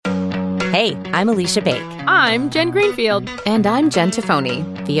Hey, I'm Alicia Bake. I'm Jen Greenfield. And I'm Jen Tafoni.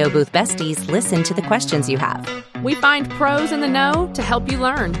 VO Booth Besties listen to the questions you have. We find pros in the know to help you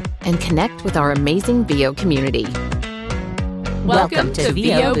learn. And connect with our amazing VO community. Welcome to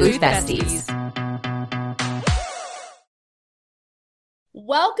VO Booth Besties.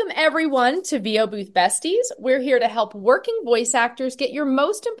 Welcome, everyone, to VO Booth Besties. We're here to help working voice actors get your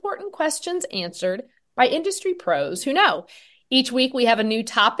most important questions answered by industry pros who know. Each week, we have a new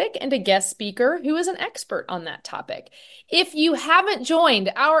topic and a guest speaker who is an expert on that topic. If you haven't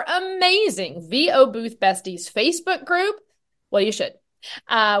joined our amazing VO Booth Besties Facebook group, well, you should.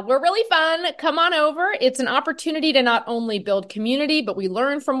 We're really fun. Come on over. It's an opportunity to not only build community, but we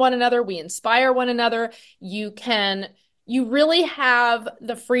learn from one another. We inspire one another. You really have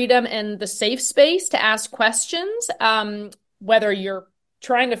the freedom and the safe space to ask questions, whether you're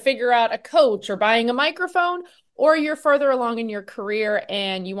trying to figure out a coach or buying a microphone, or you're further along in your career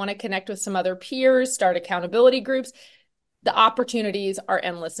and you want to connect with some other peers, start accountability groups. The opportunities are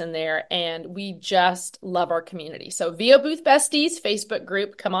endless in there, and we just love our community. So VO Booth Besties Facebook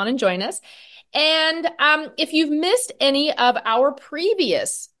group, come on and join us. And if you've missed any of our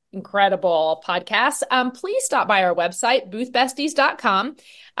previous incredible podcasts, please stop by our website, boothbesties.com.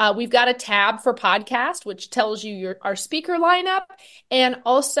 We've got a tab for podcast, which tells you our speaker lineup and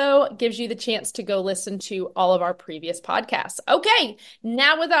also gives you the chance to go listen to all of our previous podcasts. Okay,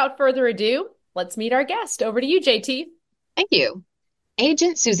 now without further ado, let's meet our guest. Over to you, JT. Thank you.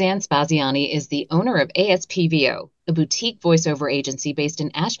 Agent Suzanne Spaziani is the owner of ASPVO, a boutique voiceover agency based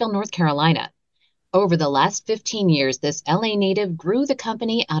in Asheville, North Carolina. Over the last 15 years, this LA native grew the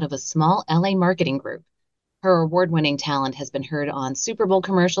company out of a small LA marketing group. Her award-winning talent has been heard on Super Bowl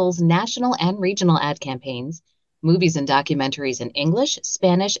commercials, national and regional ad campaigns, movies and documentaries in English,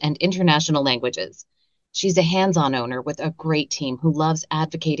 Spanish, and international languages. She's a hands-on owner with a great team who loves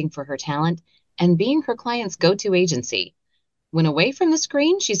advocating for her talent and being her client's go-to agency. When away from the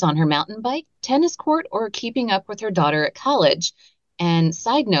screen, she's on her mountain bike, tennis court, or keeping up with her daughter at college. And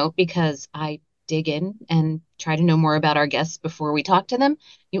side note, because I dig in and try to know more about our guests before we talk to them,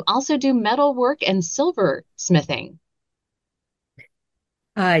 you also do metal work and silver smithing.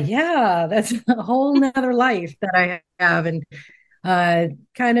 Yeah, that's a whole nother life that I have, and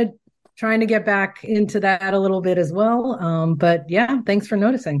kind of trying to get back into that a little bit as well. But yeah, thanks for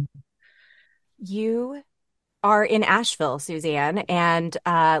noticing. You are in Asheville, Suzanne, and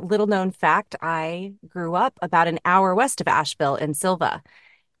little known fact, I grew up about an hour west of Asheville in Silva.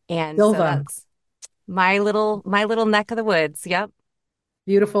 And so that's my little neck of the woods. Yep.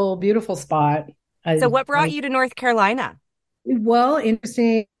 Beautiful, beautiful spot. So what brought you to North Carolina? Well,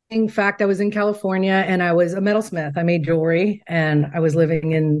 interesting fact, I was in California and I was a metalsmith. I made jewelry and I was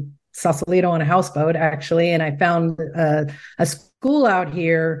living in Sausalito on a houseboat, actually. And I found a school out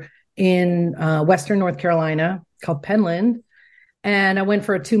here in Western North Carolina called Penland. And I went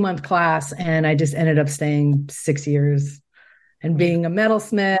for a 2-month class and I just ended up staying 6 years and being a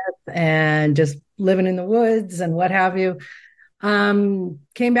metalsmith and just living in the woods and what have you.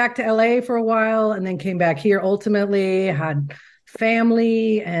 Came back to LA for a while and then came back here. Ultimately had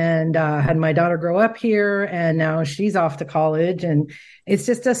family and had my daughter grow up here, and now she's off to college, and it's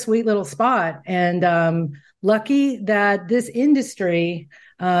just a sweet little spot. And lucky that this industry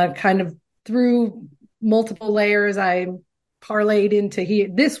kind of through multiple layers, I parlayed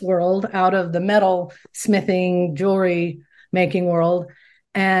into this world out of the metal smithing, jewelry making world.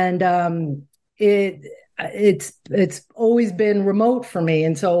 And it's always been remote for me.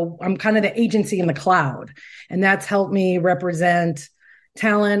 And so I'm kind of the agency in the cloud, and that's helped me represent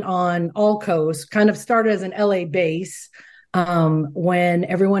talent on all coasts. Kind of started as an LA base when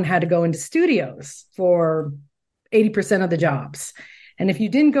everyone had to go into studios for 80% of the jobs. And if you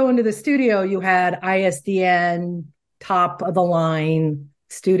didn't go into the studio, you had ISDN, top of the line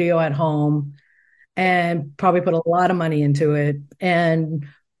studio at home, and probably put a lot of money into it. And,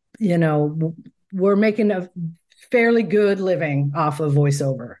 you know, we're making a fairly good living off of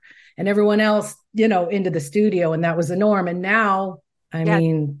voiceover, and everyone else, you know, into the studio. And that was the norm. And now, I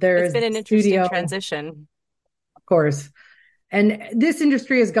mean, there's been an interesting transition. Of course. And this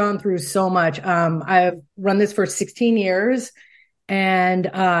industry has gone through so much. I've run this for 16 years and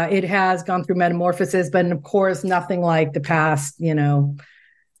it has gone through metamorphosis, but of course, nothing like the past, you know,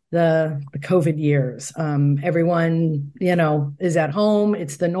 the COVID years. Everyone, you know, is at home.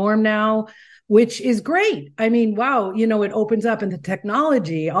 It's the norm now, which is great. I mean, wow, you know, it opens up, and the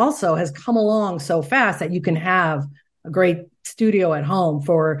technology also has come along so fast that you can have a great studio at home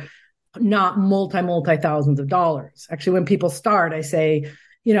for not multi thousands of dollars. Actually, when people start, I say,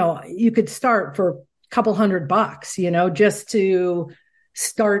 you know, you could start for a couple $100, you know, just to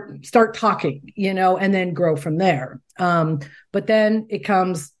start talking, and then grow from there. But then it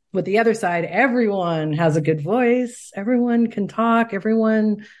comes with the other side. Everyone has a good voice. Everyone can talk.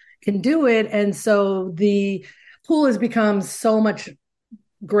 Everyone can do it. And so the pool has become so much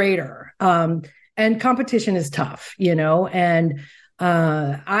greater. And competition is tough, and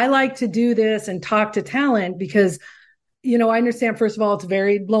I like to do this and talk to talent because, I understand, first of all, it's a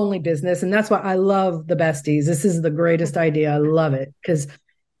very lonely business. And that's why I love the besties. This is the greatest idea. I love it because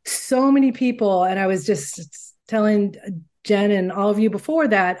so many people, and I was just telling Jen and all of you before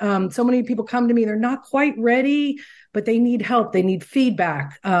that, so many people come to me, they're not quite ready, but they need help. They need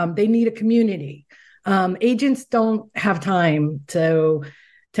feedback. They need a community. Agents don't have time to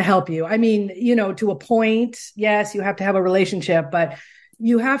help you. I mean, to a point, yes, you have to have a relationship, but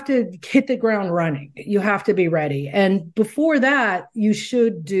you have to hit the ground running. You have to be ready. And before that, you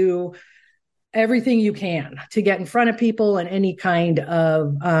should do everything you can to get in front of people in any kind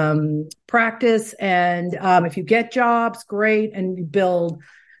of practice. And if you get jobs, great, and you build.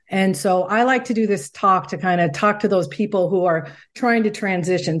 And so I like to do this talk to kind of talk to those people who are trying to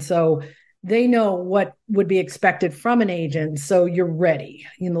transition. So they know what would be expected from an agent. So you're ready.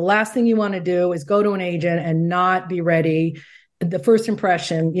 The last thing you want to do is go to an agent and not be ready. The first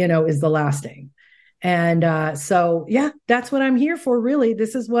impression, is the lasting. And so, yeah, that's what I'm here for, really.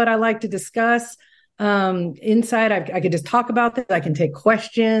 This is what I like to discuss. Inside, I could just talk about this. I can take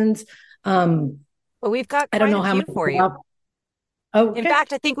questions. Well, we've got quite I don't know a how few much for you. Oh, okay. In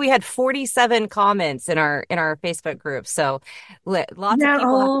fact, I think we had 47 comments in our Facebook group. So lots of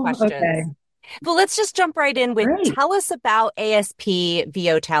people have questions. Okay. But let's just jump right in with Great. tell us about ASP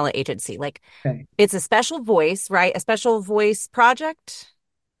VO Talent Agency. Okay. It's a special voice, right? A special voice project?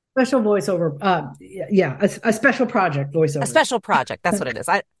 Special voiceover. A special project voiceover. A special project. That's what it is.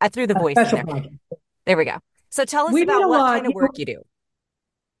 I threw the voice in there. Project. There we go. So tell us We about did a what lot, kind of work you do.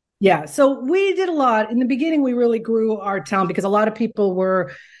 Yeah. So we did a lot. In the beginning, we really grew our town because a lot of people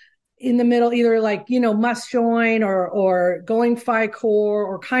were in the middle, either must join or going FICOR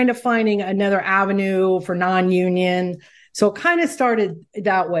or kind of finding another avenue for non-union. So it kind of started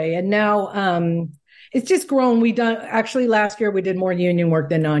that way. And now it's just grown. Actually last year we did more union work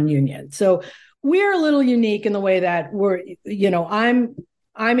than non-union. So we're a little unique in the way that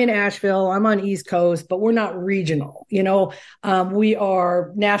I'm in Asheville, I'm on East Coast, but we're not regional. We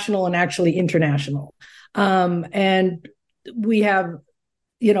are national and actually international. And we have,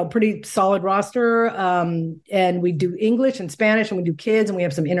 pretty solid roster. And we do English and Spanish, and we do kids, and we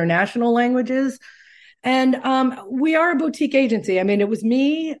have some international languages. And we are a boutique agency. I mean, it was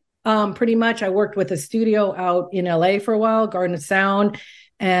me, pretty much. I worked with a studio out in LA for a while, Garden of Sound.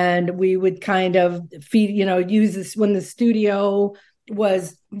 And we would kind of use this when the studio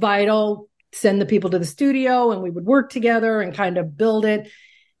was vital, send the people to the studio, and we would work together and kind of build it.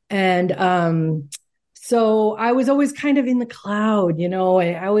 And so I was always kind of in the cloud,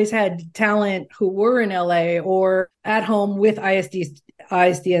 I always had talent who were in LA or at home with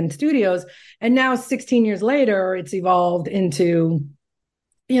ISDN studios. And now 16 years later, it's evolved into,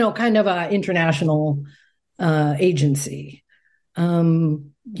 kind of an international agency.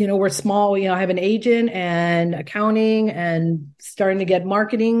 We're small, I have an agent and accounting and starting to get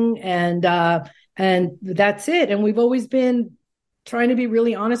marketing and that's it. And we've always been trying to be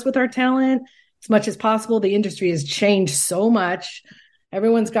really honest with our talent as much as possible. The industry has changed so much.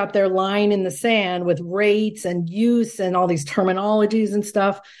 Everyone's got their line in the sand with rates and use and all these terminologies and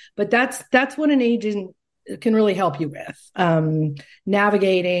stuff. But that's what an agent can really help you with,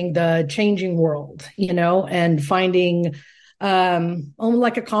 navigating the changing world, and finding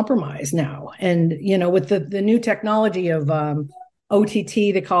like a compromise now. And, with the new technology of OTT,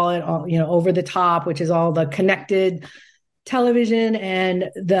 they call it, over the top, which is all the connected television and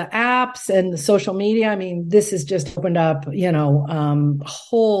the apps and the social media. I mean, this has just opened up, a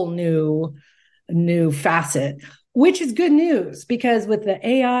whole new facet, which is good news because with the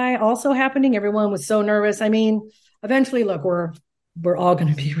AI also happening, everyone was so nervous. I mean, eventually, look, we're all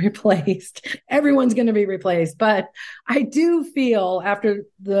going to be replaced. Everyone's going to be replaced. But I do feel after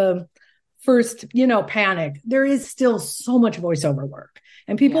the first, panic, there is still so much voiceover work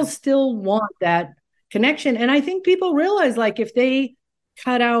and people still want that connection. And I think people realize if they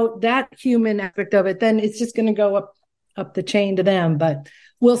cut out that human aspect of it, then it's just going to go up the chain to them. But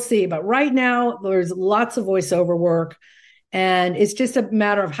we'll see. But right now there's lots of voiceover work and it's just a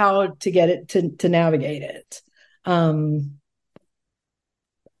matter of how to get it to navigate it.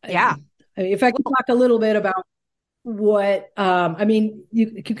 If I can talk a little bit about what,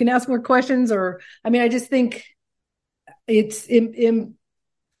 you can ask more questions I just think it's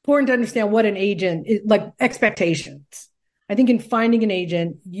important to understand what an agent is, like expectations. I think in finding an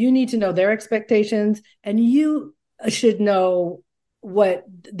agent, you need to know their expectations, and you should know what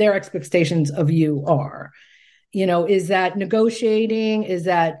their expectations of you are. Is that negotiating? Is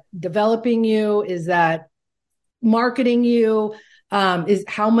that developing you? Is that marketing you? Is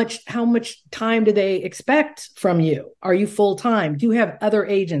how much time do they expect from you? Are you full time? Do you have other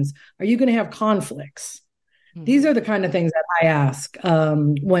agents? Are you going to have conflicts? Mm-hmm. These are the kind of things that I ask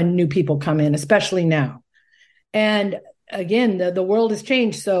when new people come in, especially now. And again, the world has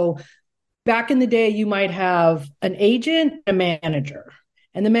changed. So back in the day, you might have an agent, a manager,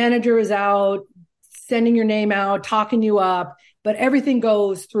 and the manager is out sending your name out, talking you up, but everything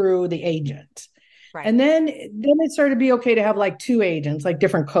goes through the agent. Right. And then it started to be okay to have like two agents, like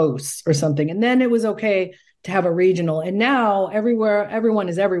different coasts or something. And then it was okay to have a regional. And now everyone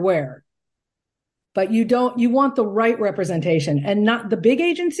is everywhere. But you want the right representation, and not the big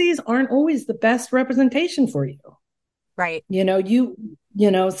agencies aren't always the best representation for you. Right.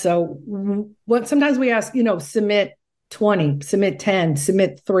 So what sometimes we ask, submit 20, submit 10,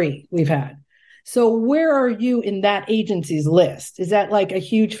 submit 3 we've had. So where are you in that agency's list? Is that like a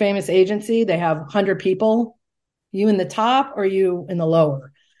huge famous agency? They have 100 people. You in the top or you in the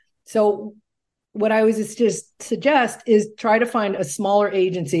lower? So what I always just suggest is try to find a smaller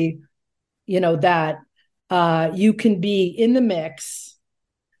agency, that you can be in the mix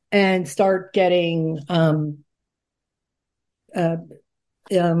and start getting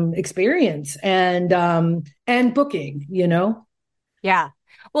experience and booking, Yeah.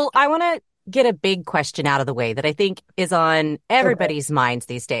 Well, I want to get a big question out of the way that I think is on everybody's minds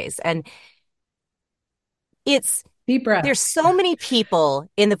these days. And it's deep breath. There's so many people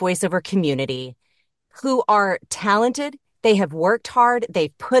in the voiceover community who are talented. They have worked hard.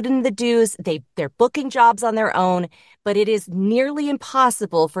 They've put in the dues. They're booking jobs on their own, but it is nearly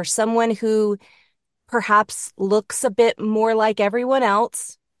impossible for someone who perhaps looks a bit more like everyone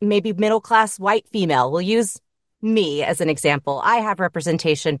else, maybe middle-class white female. We'll use me as an example. I have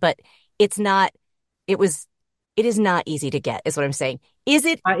representation, but it is not easy to get, is what I'm saying. Is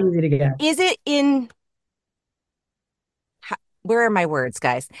it not easy to get? Is it where are my words,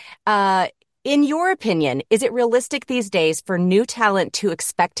 guys? In your opinion, is it realistic these days for new talent to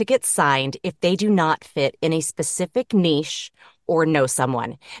expect to get signed if they do not fit in a specific niche or know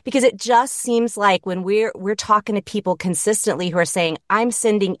someone? Because it just seems like when we're talking to people consistently who are saying, I'm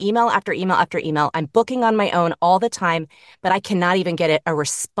sending email after email after email, I'm booking on my own all the time, but I cannot even get a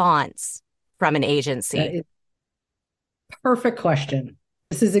response from an agency. Perfect question.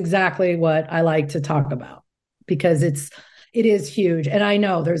 This is exactly what I like to talk about because it is huge. And I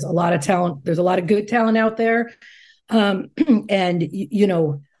know there's a lot of talent. There's a lot of good talent out there. And,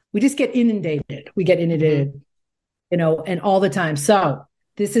 we just get inundated. We get inundated, and all the time. So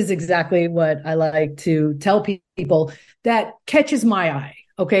this is exactly what I like to tell people that catches my eye.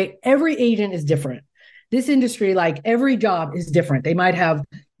 Okay. Every agent is different. This industry, like every job is different. They might have,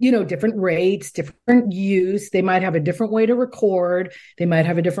 different rates, different use. They might have a different way to record. They might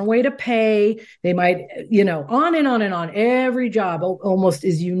have a different way to pay. They might, on and on and on. Every job almost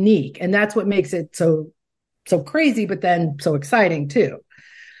is unique. And that's what makes it so crazy, but then so exciting too.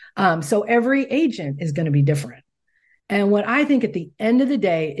 So every agent is going to be different. And what I think at the end of the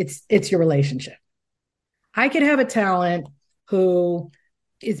day, it's your relationship. I could have a talent who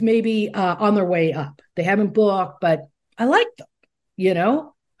is maybe on their way up. They haven't booked, but I like them,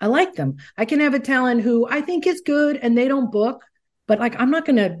 I like them. I can have a talent who I think is good and they don't book, but I'm not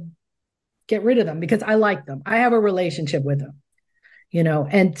going to get rid of them because I like them. I have a relationship with them,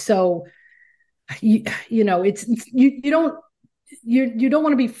 and so, you don't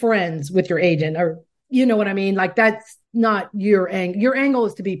want to be friends with your agent or, you know what I mean? Like that's not your angle. Your angle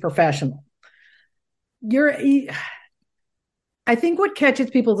is to be professional. I think what catches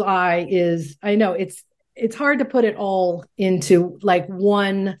people's eye is, I know it's hard to put it all into like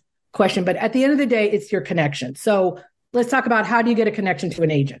one question, but at the end of the day, it's your connection. So let's talk about how do you get a connection to an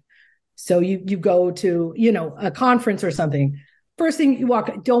agent? So you go to, a conference or something. First thing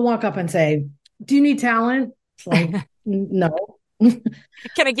don't walk up and say, do you need talent? It's like, no.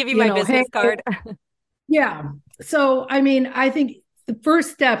 Can I give you my business card? Yeah. So, I think the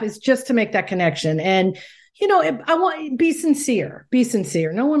first step is just to make that connection. And, I want be sincere.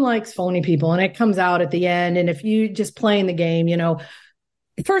 No one likes phony people. And it comes out at the end. And if you just playing the game,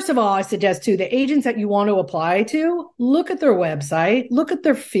 first of all, I suggest too, the agents that you want to apply to, look at their website, look at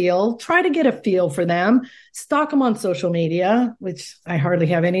their feel, try to get a feel for them, stalk them on social media, which I hardly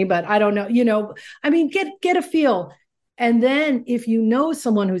have any, but I don't know, get a feel. And then if you know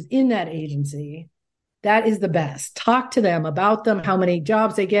someone who's in that agency, That is the best. Talk to them about them, how many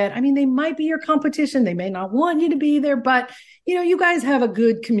jobs they get. I mean, they might be your competition. They may not want you to be there, but you guys have a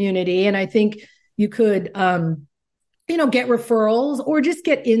good community. And I think you could, get referrals or just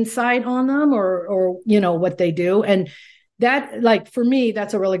get insight on them or what they do. And that, like, for me,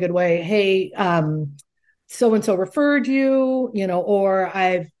 that's a really good way. Hey, so-and-so referred you, or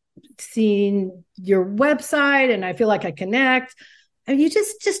I've seen your website and I feel like I connect. And you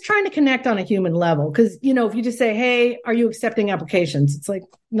just trying to connect on a human level. Cause if you just say, hey, are you accepting applications? It's like,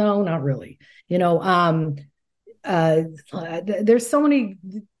 no, not really. There's so many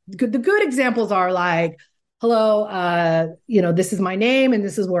the good examples are like, hello, this is my name and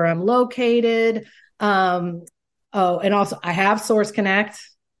this is where I'm located. And also I have Source Connect.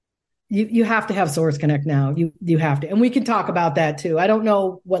 You have to have Source Connect now. You have to. And we can talk about that too. I don't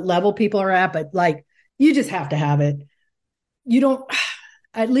know what level people are at, but like, you just have to have it. You don't,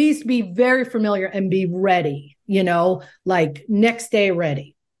 at least be very familiar and be ready, like next day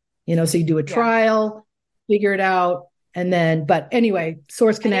ready, so you do a trial, figure it out. And then, but anyway,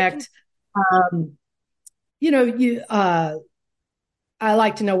 Source Connect, I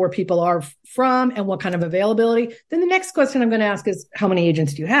like to know where people are from and what kind of availability. Then the next question I'm going to ask is, how many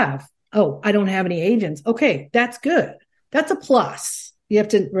agents do you have? Oh, I don't have any agents. Okay, that's good. That's a plus. You have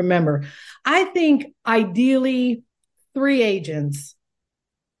to remember. I think ideally 3 agents,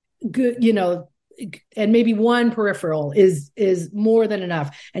 good, and maybe 1 peripheral is more than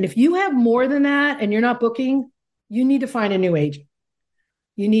enough. And if you have more than that and you're not booking, you need to find a new agent.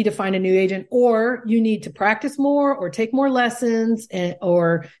 You need to find a new agent, or you need to practice more or take more lessons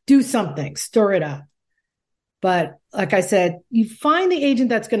or do something, stir it up. But like I said, you find the agent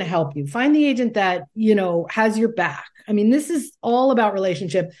that's going to help you. Find the agent that, has your back. I mean, this is all about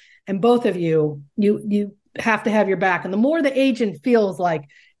relationship, and both of you have to have your back. And the more the agent feels like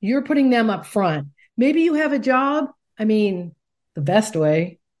you're putting them up front, maybe you have a job. I mean, the best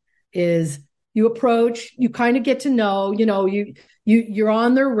way is you approach, you kind of get to know, you're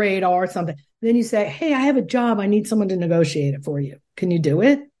on their radar or something. Then you say, hey, I have a job. I need someone to negotiate it for you. Can you do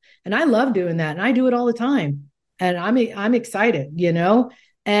it? And I love doing that. And I do it all the time. And I'm excited,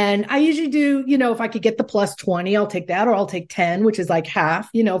 and I usually do, if I could get the plus 20, I'll take that, or I'll take 10, which is like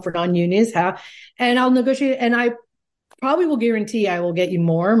half, for non-unions, half, and I'll negotiate. And I probably will guarantee I will get you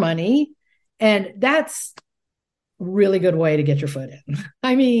more money. And that's a really good way to get your foot in.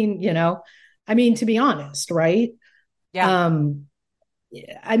 I mean, to be honest, right? Yeah.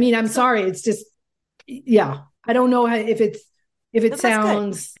 I'm sorry. It's just, I don't know if it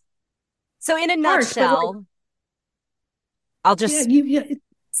sounds. So in a harsh, nutshell, I'll just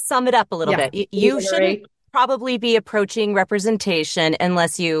sum it up a little bit. You shouldn't probably be approaching representation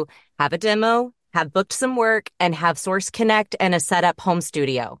unless you have a demo, have booked some work, and have Source Connect and a set up home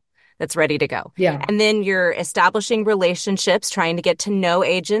studio that's ready to go. Yeah. And then you're establishing relationships, trying to get to know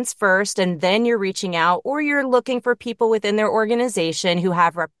agents first, and then you're reaching out, or you're looking for people within their organization who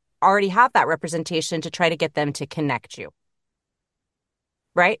already have that representation to try to get them to connect you.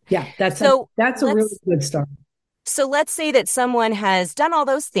 Right? Yeah, that's a really good start. So let's say that someone has done all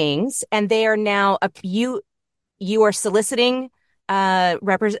those things and they are now you are soliciting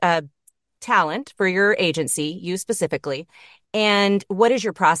talent for your agency, you specifically. And what is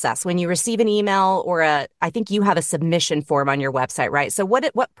your process when you receive an email or I think you have a submission form on your website, right? So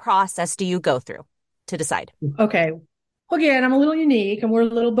what process do you go through to decide? Okay. Well, again, I'm a little unique and we're a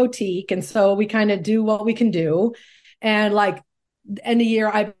little boutique. And so we kind of do what we can do. And like end of year,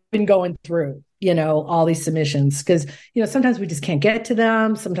 I've been going through, all these submissions because, sometimes we just can't get to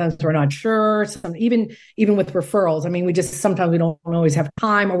them. Sometimes we're not sure. Even with referrals, I mean, sometimes we don't always have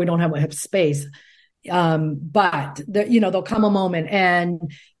time or we don't have space. But there'll come a moment, and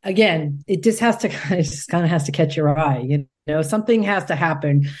again, it just kind of has to catch your eye. Something has to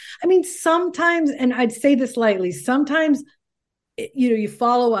happen. I mean, sometimes, and I'd say this lightly, sometimes, you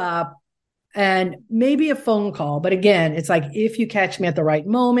follow up and maybe a phone call, but again, it's like, if you catch me at the right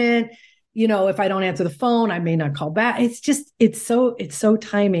moment, if I don't answer the phone, I may not call back. It's so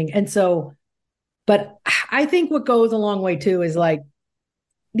timing. And so, but I think what goes a long way too is like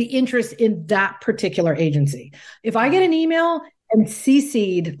the interest in that particular agency. If I get an email and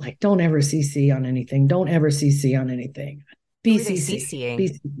CC'd, like, don't ever CC on anything. Don't ever CC on anything.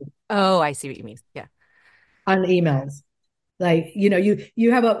 BCC. Oh, I see what you mean. Yeah. On emails. Like, you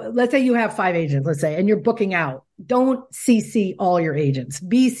have let's say you have 5 agents, let's say, and you're booking out. Don't CC all your agents.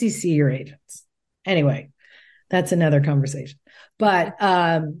 BCC your agents. Anyway, that's another conversation. But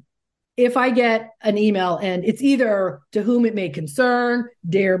if I get an email and it's either to whom it may concern,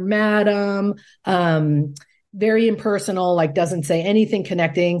 dear madam, very impersonal, like doesn't say anything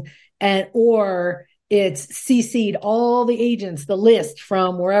connecting, or it's CC'd all the agents, the list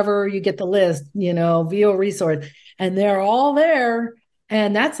from wherever you get the list, VO resource, and they're all there.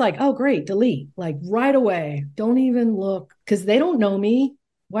 And that's like, oh, great, delete, like right away. Don't even look, because they don't know me.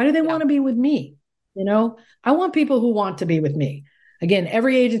 Why do they want to be with me? I want people who want to be with me. Again,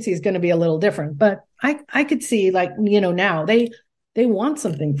 every agency is going to be a little different, but I could see like, now they want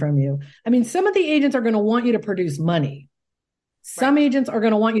something from you. I mean, some of the agents are going to want you to produce money. Some agents are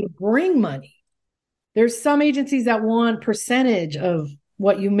going to want you to bring money. There's some agencies that want percentage of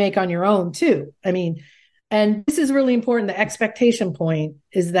what you make on your own too. I mean, and this is really important. The expectation point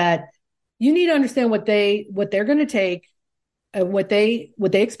is that you need to understand what they're going to take, what they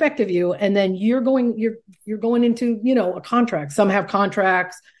expect of you, and then you're going into a contract. Some have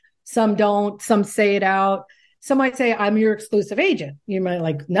contracts, some don't. Some say it out. Some might say, "I'm your exclusive agent." You might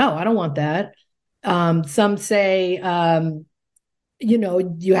like, "No, I don't want that." Some say,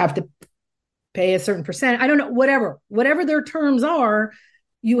 you have to pay a certain percent. I don't know, whatever their terms are,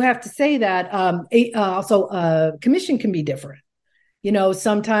 you have to say that. Also, commission can be different.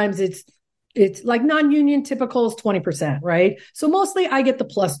 Sometimes it's like non-union typical is 20%, right? So mostly I get the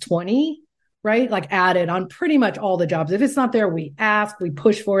plus 20, right? Like added on pretty much all the jobs. If it's not there, we ask, we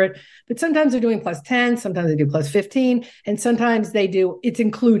push for it. But sometimes they're doing plus 10, sometimes they do plus 15, and sometimes they do, it's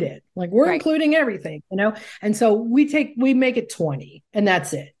included. Like we're including everything, And so we make it 20 and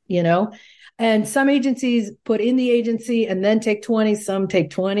that's it, And some agencies put in the agency and then take 20, some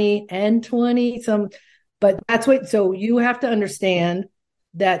take 20 and 20, but that's so you have to understand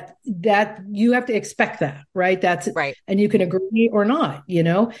that you have to expect that, right? That's right. And you can agree or not,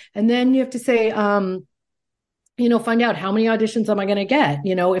 and then you have to say, find out how many auditions am I going to get?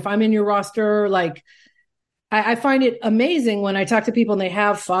 If I'm in your roster, like I find it amazing when I talk to people and they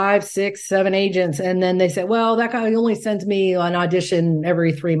have 5, 6, 7 agents. And then they say, well, that guy only sends me an audition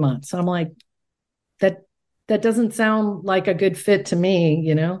every 3 months. I'm like, that doesn't sound like a good fit to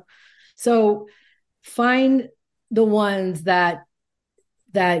me, So find the ones that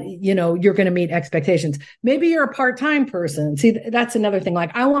you're going to meet expectations. Maybe you're a part-time person. See, that's another thing.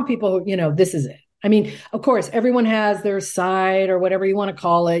 Like I want people who, this is it. I mean, of course, everyone has their side or whatever you want to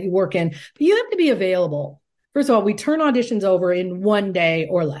call it, you work in, but you have to be available. First of all, we turn auditions over in 1 day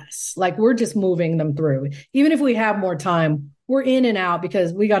or less. Like we're just moving them through. Even if we have more time, we're in and out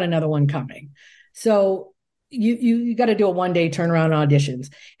because we got another one coming. So you got to do a 1 day turnaround on auditions.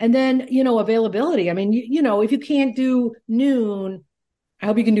 And then, availability. I mean, if you can't do noon, I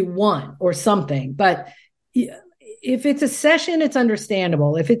hope you can do 1 or something. But if it's a session, it's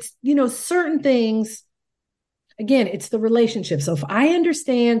understandable. If it's, certain things, again, it's the relationship. So if I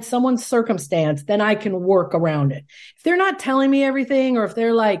understand someone's circumstance, then I can work around it. If they're not telling me everything, or if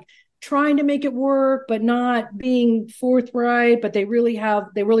they're like trying to make it work, but not being forthright, but they really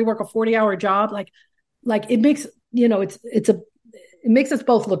work a 40-hour job, like it makes, it makes us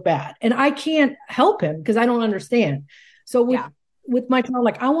both look bad. And I can't help him because I don't understand. So with my child,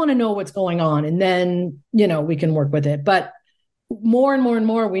 like I want to know what's going on, and then, we can work with it. But more and more and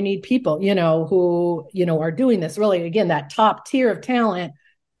more, we need people, who, are doing this really, again, that top tier of talent,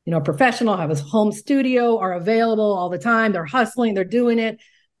 professional, have a home studio, are available all the time. They're hustling, they're doing it.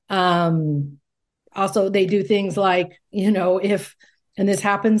 Also, they do things like, and this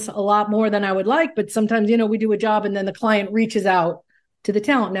happens a lot more than I would like, but sometimes, we do a job and then the client reaches out to the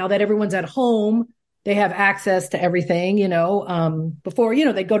talent. Now that everyone's at home, they have access to everything, before,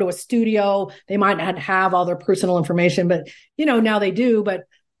 they go to a studio, they might not have all their personal information, but, now they do. But,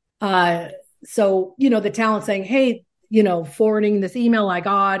 so, the talent saying, hey, forwarding this email I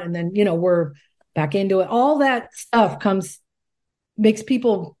got, and then, we're back into it. All that stuff makes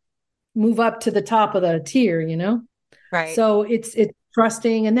people move up to the top of the tier, Right. So it's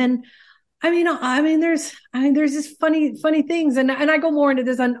trusting. And then, there's just funny things. And I go more into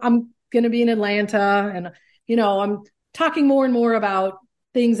this. I'm going to be in Atlanta, and, I'm talking more and more about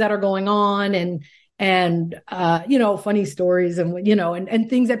things that are going on, and funny stories, and, and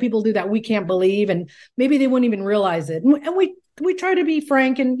things that people do that we can't believe, and maybe they wouldn't even realize it. And we try to be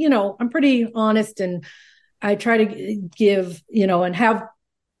frank, and, I'm pretty honest, and I try to give, and have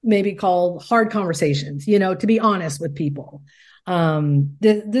maybe called hard conversations, to be honest with people.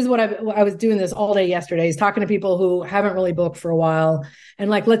 This is what I was doing this all day yesterday, is talking to people who haven't really booked for a while, and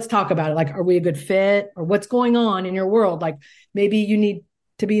like, let's talk about it. Like, are we a good fit, or what's going on in your world? Like, maybe you need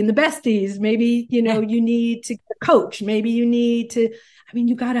to be in the besties. Maybe, you need to coach. Maybe you need to,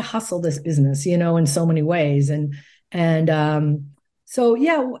 you got to hustle this business, in so many ways. So,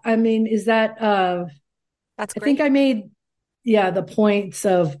 yeah, is that, that's great. I think I made, the points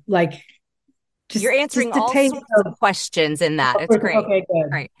of like, you're answering all sorts of questions in that. It's great. Okay, good.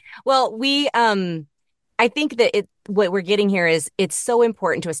 Right. Well, I think that what we're getting here is it's so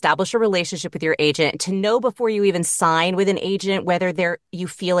important to establish a relationship with your agent, to know before you even sign with an agent whether you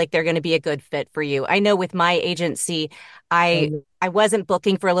feel like they're going to be a good fit for you. I know with my agency, I Oh, I wasn't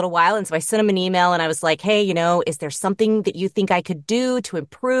booking for a little while, and so I sent them an email and I was like, "Hey, is there something that you think I could do to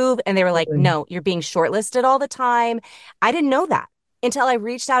improve?" And they were like, really. "No, you're being shortlisted all the time." I didn't know that until I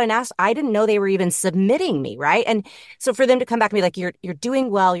reached out and asked. I didn't know they were even submitting me, right? And so for them to come back and be like, "You're doing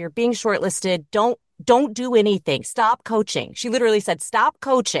well, you're being shortlisted. Don't do anything. Stop coaching." She literally said, "Stop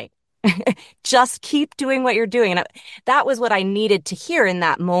coaching. Just keep doing what you're doing." And that was what I needed to hear in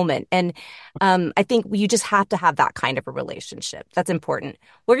that moment. And I think you just have to have that kind of a relationship. That's important.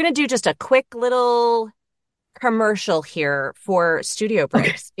 We're going to do just a quick little commercial here for Studio Okay.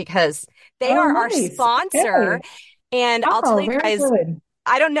 Bricks because they Oh, are our nice. sponsor. Okay. And I'll tell Oh, you very guys, good.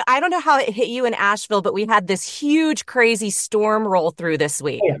 I don't know how it hit you in Asheville, but we had this huge, crazy storm roll through this Oh,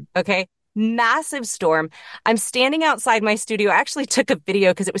 week. yeah. Okay. Massive storm. I'm standing outside my studio. I actually took a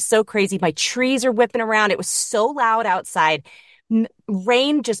video because it was so crazy. My trees are whipping around. It was so loud outside.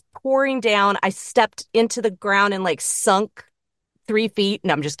 Rain just pouring down. I stepped into the ground and like sunk 3 feet.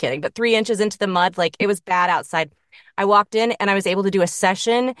 No, I'm just kidding, but 3 inches into the mud. Like it was bad outside. I walked in and I was able to do a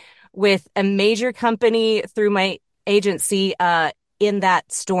session with a major company through my agency in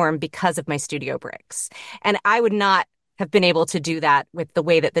that storm because of my studio bricks. And I would not have been able to do that with the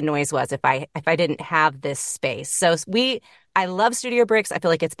way that the noise was if I didn't have this space. So I love Studio Bricks. I feel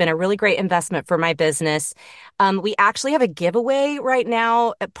like it's been a really great investment for my business. We actually have a giveaway right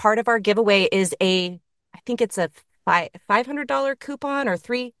now. Part of our giveaway is I think it's a $500 coupon or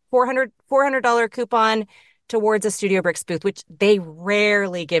 $400 coupon towards a Studio Bricks booth, which they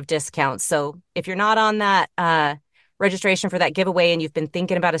rarely give discounts. So if you're not on that registration for that giveaway and you've been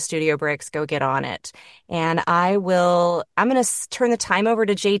thinking about a Studio Bricks, go get on it. And I'm going to turn the time over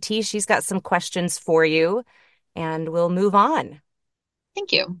to JT. She's got some questions for you and we'll move on.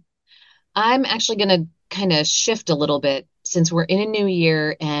 Thank you. I'm actually going to kind of shift a little bit since we're in a new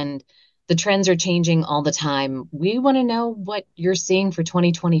year and the trends are changing all the time. We want to know what you're seeing for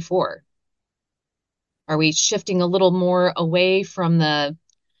 2024. Are we shifting a little more away from the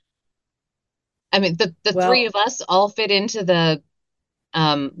three Well, of us all fit into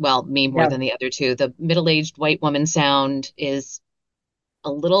well, me more yeah. than the other two. The middle-aged white woman sound is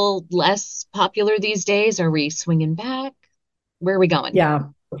a little less popular these days. Are we swinging back? Where are we going? Yeah.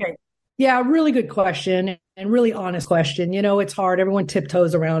 Okay. Yeah, really good question and really honest question. It's hard. Everyone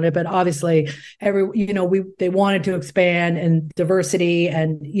tiptoes around it, but obviously they wanted to expand and diversity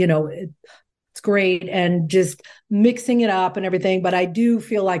and it's great and just mixing it up and everything, but I do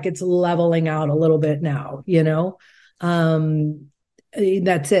feel like it's leveling out a little bit now. Um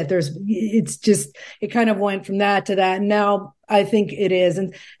that's it. It's just it kind of went from that to that. And now I think it is.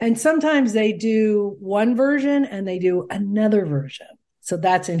 And sometimes they do one version and they do another version. So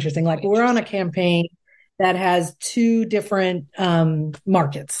that's interesting. Oh, Like we're on a interesting. campaign that has two different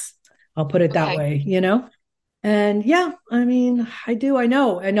markets. I'll put it that Okay. way. And yeah, I mean, I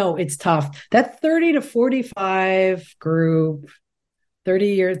know it's tough. That 30 to 45 group, 30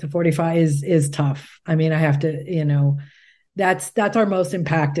 years to 45 is tough. I mean, I have to. That's our most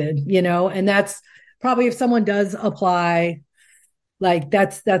impacted. And that's probably if someone does apply, like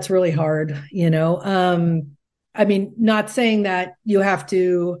that's really hard. I mean, not saying that you have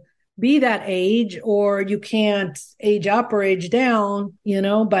to be that age or you can't age up or age down,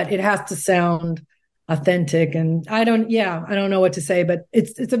 but it has to sound authentic. And I don't know what to say, but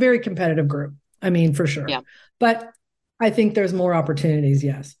it's a very competitive group. I mean, for sure. Yeah, But I think there's more opportunities,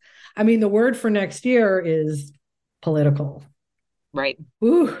 yes. I mean, the word for next year is political. right.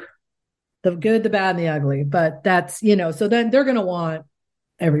 Ooh, the good, the bad, and the ugly. But so then they're going to want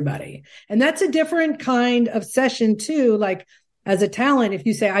everybody. And that's a different kind of session, too. Like as a talent, if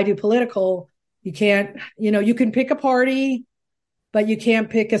you say, I do political, you can't, you can pick a party, but you can't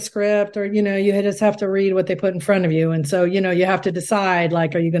pick a script or, you just have to read what they put in front of you. And so, you have to decide,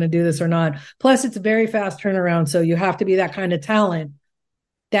 like, are you going to do this or not? Plus, it's a very fast turnaround. So you have to be that kind of talent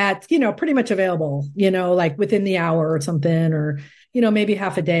that's pretty much available like within the hour or something or maybe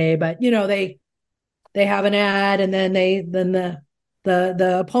half a day, but they have an ad and then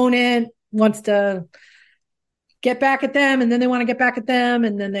the opponent wants to get back at them and then they want to get back at them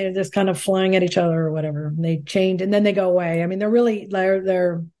and then they're just kind of flying at each other or whatever and they change and then they go away. I mean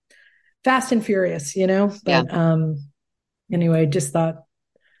they're fast and furious. Yeah, But anyway, just thought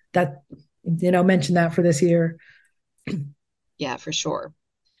that mention that for this year. yeah, for sure.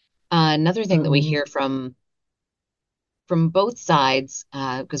 Another thing that we um hear from both sides,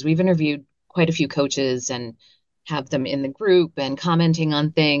 because we've interviewed quite a few coaches and have them in the group and commenting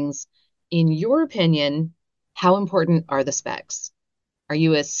on things. In your opinion, how important are the specs? Are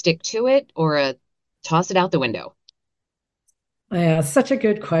you a stick to it or a toss it out the window? Yeah, such a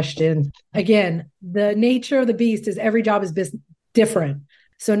good question. Again, the nature of the beast is every job is different.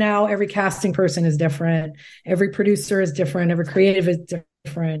 So now every casting person is different. Every producer is different. Every creative is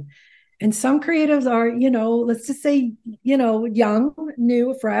different. And some creatives are, let's just say, young,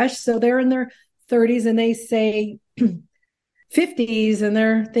 new, fresh. So they're in their 30s and they say 50s and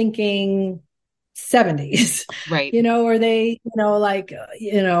they're thinking 70s, Right. or they,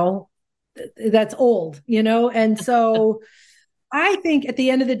 that's old, and so I think at the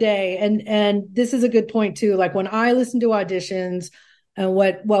end of the day, and this is a good point too, like when I listen to auditions and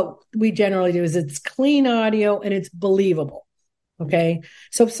what we generally do is it's clean audio and it's believable. Okay.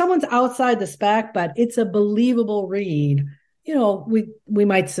 So if someone's outside the spec, but it's a believable read, we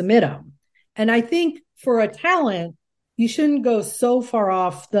might submit them. And I think for a talent, you shouldn't go so far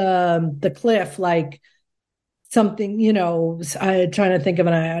off the cliff, like something, I'm trying to think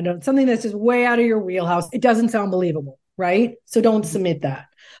of something that's just way out of your wheelhouse. It doesn't sound believable, right? So don't submit that.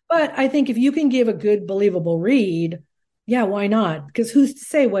 But I think if you can give a good, believable read, yeah, why not? Because who's to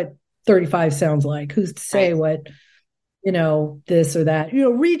say what 35 sounds like? Who's to say what, this or that,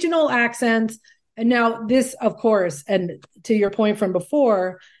 regional accents. And now this, of course, and to your point from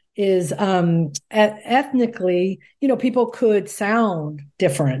before, is ethnically, people could sound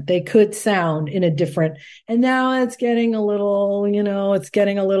different. They could sound in a different, and now it's getting a little, it's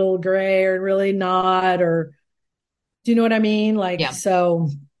getting a little gray or really not, or do you know what I mean? Like, Yeah. so,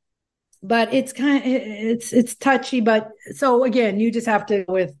 but it's it's touchy, but so again, you just have to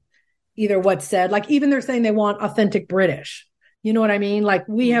with either what's said, like even they're saying they want authentic British. You know what I mean? Like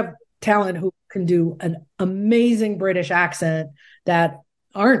we have talent who can do an amazing British accent that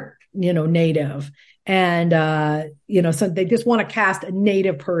aren't, native. And, so they just want to cast a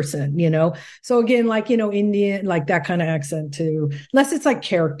native person, So again, like, Indian, like that kind of accent too, unless it's like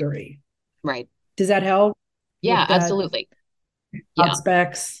charactery. Right. Does that help? Yeah, With that absolutely. Yeah.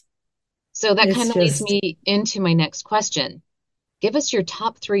 specs? So that It's kind of leads just me into my next question. Give us your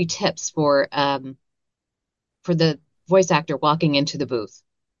top three tips for the voice actor walking into the booth.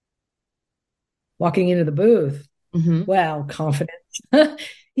 walking into the booth. Hmm. Well, confidence.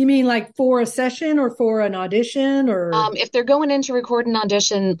 You mean like for a session or for an audition or? If they're going in to record an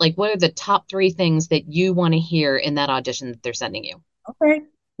audition, like what are the top three things that you want to hear in that audition that they're sending you? Okay.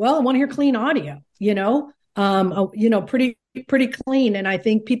 Well, I want to hear clean audio, pretty clean. And I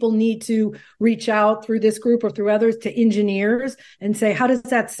think people need to reach out through this group or through others to engineers and say, how does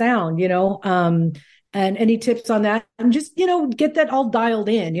that sound? And any tips on that? And just, get that all dialed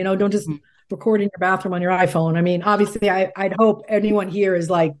in, don't just record in your bathroom on your iPhone. I mean, obviously I'd hope anyone here is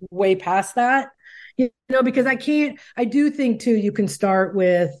like way past that. Because I do think too, you can start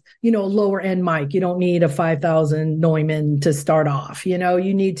with, lower end mic. You don't need a 5,000 Neumann to start off, you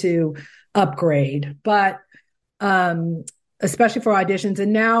need to upgrade, but, especially for auditions.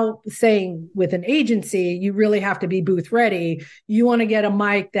 And now saying with an agency, you really have to be booth ready. You want to get a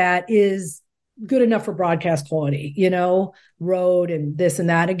mic that is good enough for broadcast quality, Rode and this and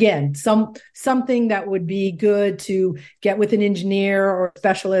that. Again, something that would be good to get with an engineer or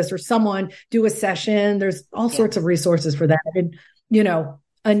specialist or someone, do a session. There's all sorts of resources for that, and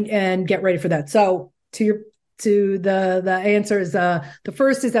and get ready for that. So the answer is the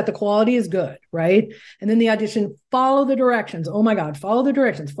first is that the quality is good, right? And then the audition, follow the directions. Oh my God, follow the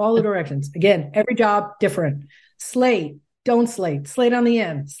directions. Again, every job different. Slate. Don't slate. Slate on the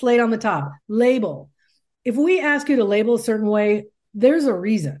end, slate on the top, label. If we ask you to label a certain way, there's a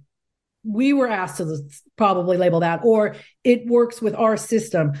reason. We were asked to probably label that, or it works with our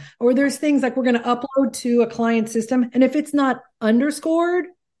system, or there's things like we're going to upload to a client system. And if it's not underscored,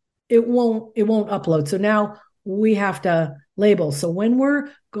 it won't upload. So now we have to label. So when we're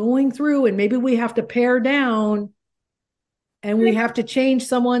going through and maybe we have to pare down and we have to change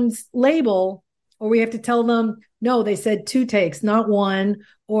someone's label, or we have to tell them, no, they said 2 takes, not 1.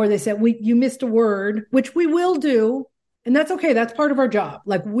 Or they said, you missed a word, which we will do. And that's okay. That's part of our job.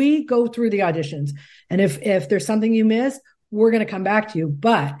 Like we go through the auditions. And if there's something you missed, we're going to come back to you.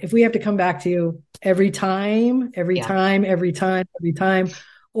 But if we have to come back to you every time,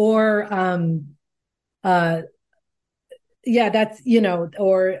 or, that's,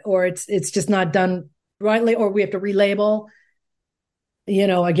 or it's just not done rightly, or we have to relabel,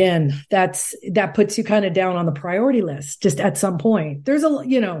 again, that puts you kind of down on the priority list just at some point. There's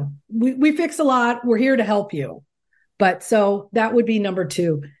we fix a lot. We're here to help you. But so that would be number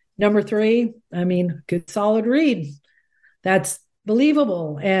 2. Number 3, I mean, good solid read. That's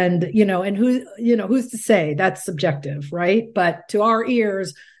believable. And, and who's to say that's subjective, right? But to our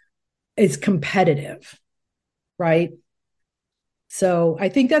ears, is competitive, right? So I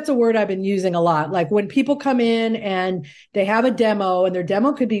think that's a word I've been using a lot. Like when people come in and they have a demo, and their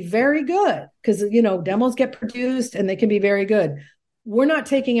demo could be very good because, demos get produced and they can be very good. We're not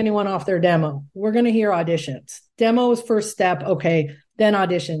taking anyone off their demo. We're going to hear auditions. Demo is first step. Okay. Then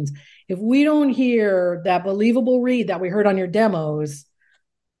auditions. If we don't hear that believable read that we heard on your demos,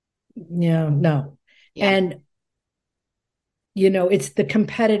 no. Yeah. And, it's the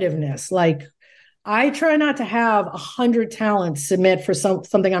competitiveness. Like, I try not to have 100 talents submit for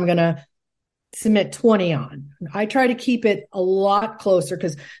something I'm going to submit 20 on. I try to keep it a lot closer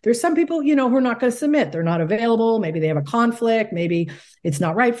because there's some people, who are not going to submit. They're not available. Maybe they have a conflict. Maybe it's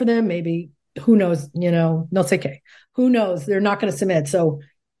not right for them. Maybe, who knows, no sé qué. Who knows? They're not going to submit. So,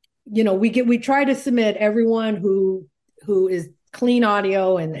 we try to submit everyone who is clean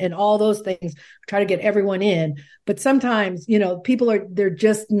audio and all those things, try to get everyone in. But sometimes, they're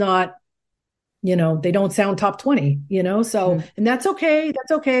just not, they don't sound top 20, so, and that's okay.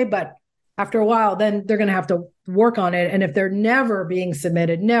 That's okay. But after a while, then they're going to have to work on it. And if they're never being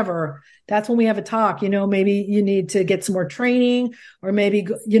submitted, that's when we have a talk, maybe you need to get some more training, or maybe,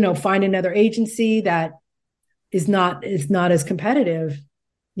 find another agency that is not as competitive,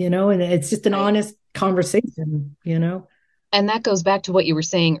 and it's just an honest conversation, And that goes back to what you were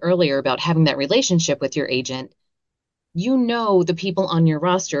saying earlier about having that relationship with your agent. The people on your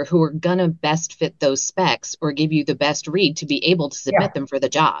roster who are going to best fit those specs or give you the best read to be able to submit them for the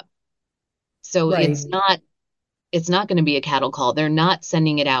job. So Right. it's not going to be a cattle call. They're not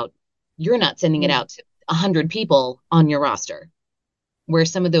sending it out. You're not sending it out to 100 people on your roster, where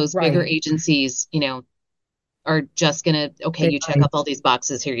some of those bigger agencies, are just going to, okay, you check off all these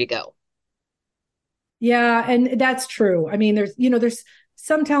boxes. Here you go. Yeah. And that's true. I mean, there's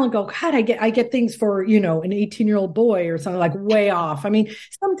some talent go, God, I get things for, an 18-year-old boy or something, like way off. I mean,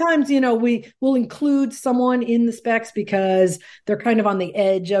 sometimes, we will include someone in the specs because they're kind of on the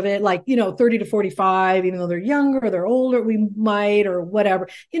edge of it, like, 30 to 45, even though they're younger or they're older, we might, or whatever,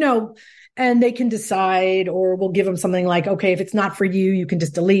 and they can decide, or we'll give them something like, okay, if it's not for you, you can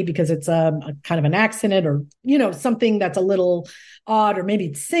just delete because it's a kind of an accident, or, something that's a little odd, or maybe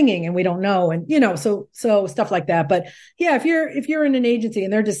it's singing and we don't know. And, so stuff like that. But yeah, if you're in an agency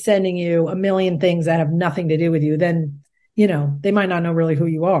and they're just sending you a million things that have nothing to do with you, then, they might not know really who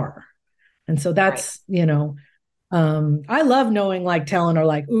you are. And so that's, I love knowing, like, talent are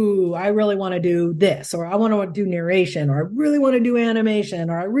like, ooh, I really want to do this, or I want to do narration, or I really want to do animation,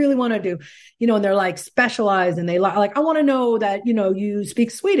 or I really want to do, and they're like specialized, and they like, I want to know that, you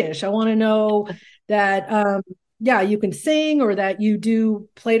speak Swedish. I want to know that, you can sing, or that you do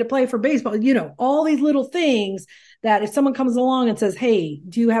play-to-play for baseball, all these little things that if someone comes along and says, hey,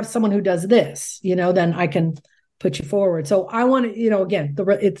 do you have someone who does this, then I can put you forward. So I want to, again,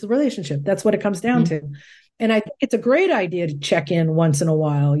 it's the relationship. That's what it comes down to. And I think it's a great idea to check in once in a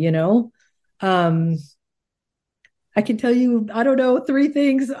while, I can tell you, I don't know, 3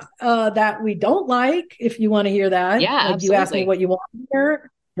 things that we don't like, if you want to hear that. Yeah, like, absolutely. you asked me what you want to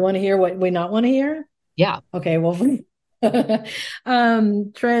hear. You want to hear what we not want to hear? Yeah. Okay, well,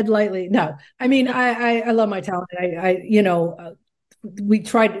 tread lightly. No, I mean, I love my talent. We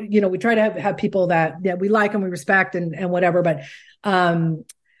try to have people that we like and we respect and whatever. But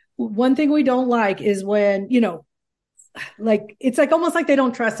one thing we don't like is when, like, it's like almost like they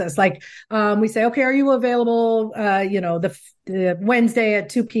don't trust us. Like, we say, okay, are you available, the Wednesday at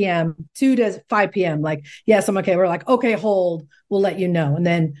 2 p.m., 2 to 5 p.m. Like, yes, I'm okay. We're like, okay, hold, we'll let you know. And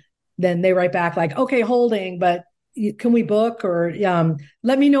then they write back like, okay, holding, but can we book, or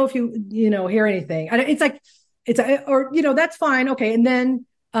let me know if you hear anything. It's like, that's fine. Okay. And then,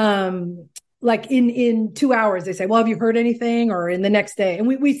 like in 2 hours, they say, well, have you heard anything? Or in the next day. And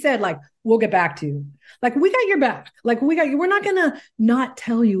we said, like, we'll get back to you. Like, we got your back. Like, we got you. We're not going to not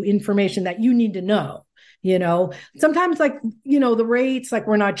tell you information that you need to know. Sometimes, like, the rates, like,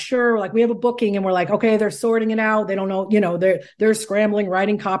 we're not sure, like, we have a booking and we're like, okay, they're sorting it out. They don't know, they're scrambling,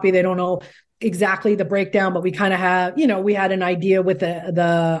 writing copy. They don't know exactly the breakdown, but we kind of have, we had an idea with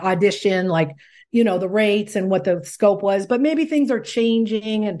the audition, like, the rates and what the scope was, but maybe things are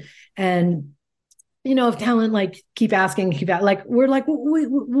changing, and if talent, like, keep asking, like, we're like,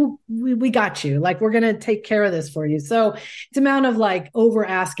 we got you, like, we're going to take care of this for you. So it's amount of, like, over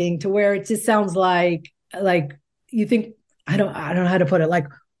asking to where it just sounds like you think, I don't know how to put it, like,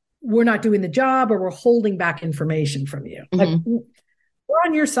 we're not doing the job, or we're holding back information from you. Like, we're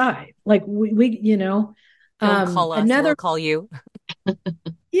on your side. Like, we don't call us, we'll call you.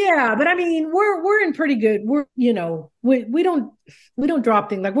 Yeah, but I mean, we're in pretty good. We don't drop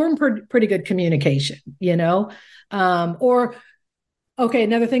things. Like, we're in pretty good communication, or Okay,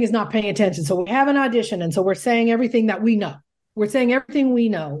 another thing is not paying attention. So we have an audition, and so we're saying everything that we know. We're saying everything we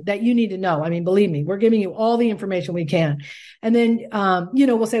know that you need to know. I mean, believe me, we're giving you all the information we can. And then,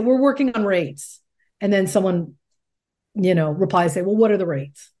 we'll say we're working on rates. And then someone, replies, say, well, what are the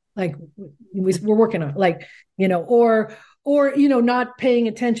rates? Like we're working on like, not paying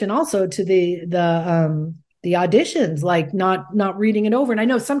attention also to the auditions, like not reading it over. And I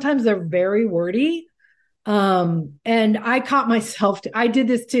know sometimes they're very wordy. And I caught myself, I did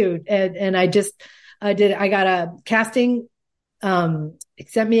this too. And I got a casting,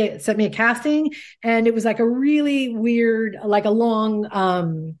 sent me a casting, and it was like a really weird, like a long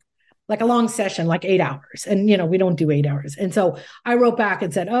session, like 8 hours. And, we don't do 8 hours. And so I wrote back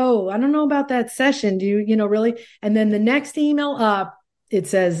and said, oh, I don't know about that session. Do you, really? And then the next email up, it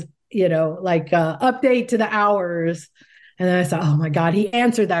says, update to the hours. And then I thought, oh my God, he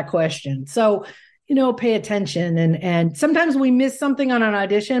answered that question. So, pay attention. And sometimes we miss something on an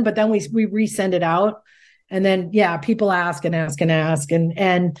audition, but then we resend it out. And then, yeah, people ask and ask and ask.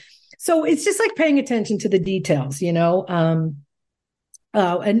 And so it's just like paying attention to the details, and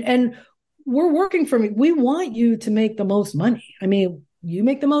we're working we want you to make the most money. I mean, you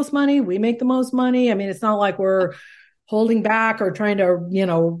make the most money, we make the most money. I mean, it's not like we're holding back or trying to,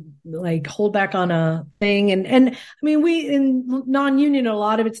 like hold back on a thing. And I mean, we in non-union, a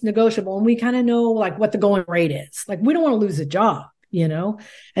lot of it's negotiable, and we kind of know like what the going rate is. Like, we don't want to lose a job,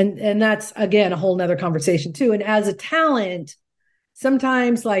 and that's, again, a whole nother conversation too. And as a talent,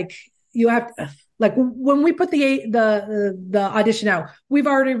 sometimes like you have to, like when we put the audition out, we've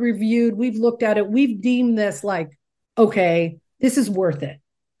already reviewed, we've looked at it, we've deemed this like, okay, this is worth it.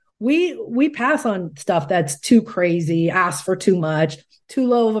 We pass on stuff that's too crazy, ask for too much, too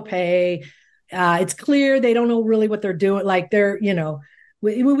low of a pay. It's clear they don't know really what they're doing. Like they're,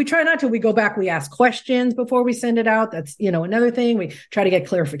 we try not to. We go back, we ask questions before we send it out. That's, another thing. We try to get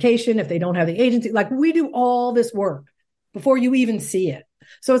clarification if they don't have the agency. Like, we do all this work before you even see it.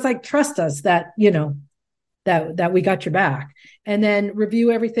 So it's like, trust us that, that we got your back, and then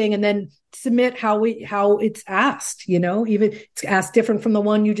review everything, and then submit how it's asked, even it's asked different from the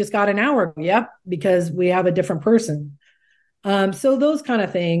one you just got an hour ago. Yep. Because we have a different person. So those kind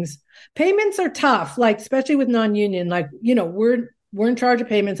of things. Payments are tough, like, especially with non-union, like, we're in charge of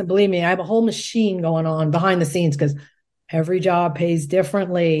payments. And believe me, I have a whole machine going on behind the scenes, because every job pays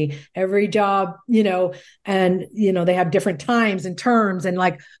differently. Every job, and, they have different times and terms. And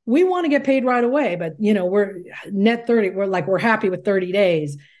like, we want to get paid right away, but, we're net 30. We're happy with 30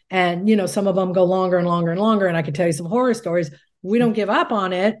 days. And, some of them go longer and longer and longer. And I could tell you some horror stories. We don't give up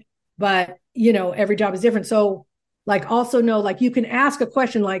on it, but, every job is different. So like, also know, like, you can ask a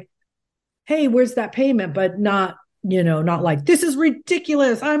question like, hey, where's that payment? But not like, this is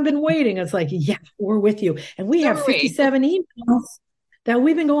ridiculous, I've been waiting. It's like, yeah, we're with you. And we have 57 emails that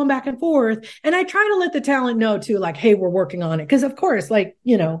we've been going back and forth. And I try to let the talent know too, like, hey, we're working on it. Cause of course, like,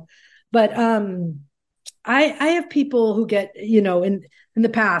 but I have people who get, in the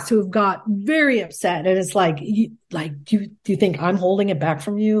past, who have got very upset. And it's like, do you think I'm holding it back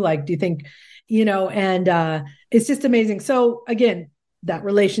from you? Like, do you think, and it's just amazing. So again, that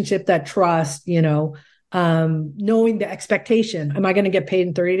relationship, that trust, knowing the expectation. Am I going to get paid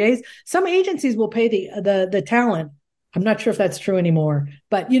in 30 days? Some agencies will pay the talent. I'm not sure if that's true anymore,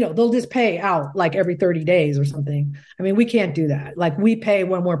 but they'll just pay out like every 30 days or something. I mean, we can't do that. Like, we pay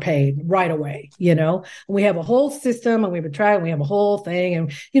when we're paid right away, and we have a whole system, and we have a track, and we have a whole thing.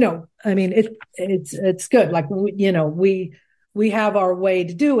 And, I mean, it's good. Like, we have our way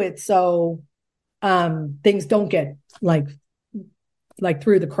to do it. So, things don't get like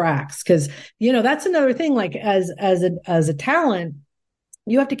through the cracks. Cause that's another thing, like as a talent,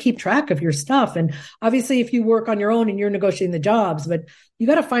 you have to keep track of your stuff. And obviously if you work on your own and you're negotiating the jobs, but you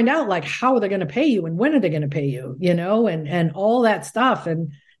got to find out like, how are they going to pay you and when are they going to pay you, and all that stuff,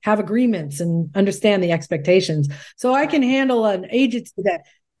 and have agreements and understand the expectations. So I can handle an agency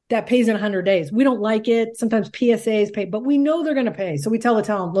that pays in 100 days. We don't like it. Sometimes PSAs pay, but we know they're going to pay. So we tell the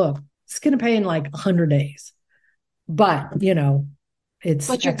talent, look, it's going to pay in like 100 days, but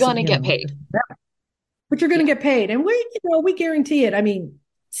but you're going to get paid. But you're going to get paid. And we guarantee it. I mean,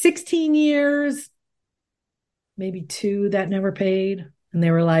 16 years, maybe 2 that never paid. And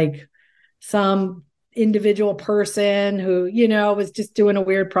they were like some individual person who, was just doing a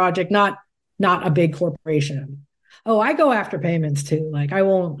weird project, not a big corporation. Oh, I go after payments too. Like, I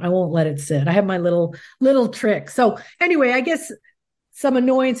won't let it sit. I have my little trick. So anyway, I guess some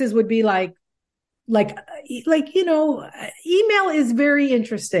annoyances would be like, email is very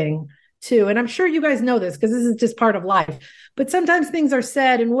interesting too. And I'm sure you guys know this because this is just part of life, but sometimes things are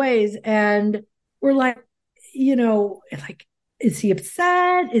said in ways and we're like, is he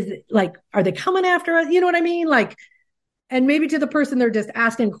upset? Is it like, are they coming after us? You know what I mean? Like, and maybe to the person, they're just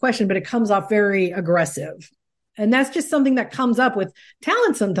asking a question, but it comes off very aggressive. And that's just something that comes up with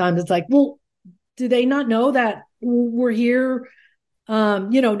talent sometimes. It's like, well, do they not know that we're here,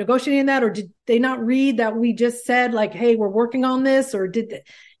 negotiating that? Or did they not read that we just said like, hey, we're working on this? Or did they,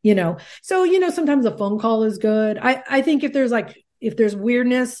 so, sometimes a phone call is good. I think if there's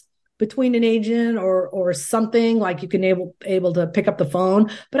weirdness between an agent or something, like you can able to pick up the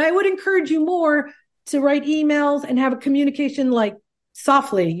phone, but I would encourage you more to write emails and have a communication like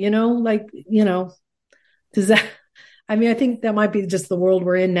softly, does that, I mean, I think that might be just the world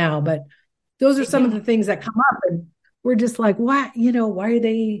we're in now, but those are some of the things that come up and we're just like, why are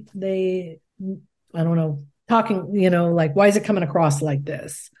they, I don't know, talking, like, why is it coming across like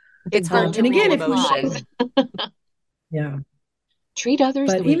this? It's hard to and again, read if emotion. Yeah. Treat others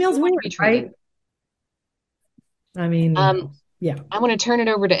But the way email's you want to weird, be treated. right? I mean, yeah. I want to turn it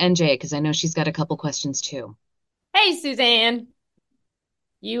over to NJ because I know she's got a couple questions too. Hey, Suzanne.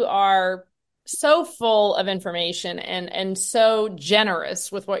 You are so full of information and so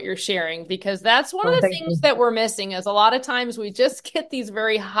generous with what you're sharing, because that's one of the things that we're missing is a lot of times we just get these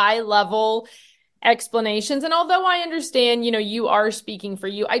very high level explanations. And although I understand, you are speaking for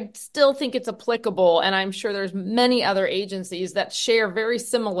you, I still think it's applicable. And I'm sure there's many other agencies that share very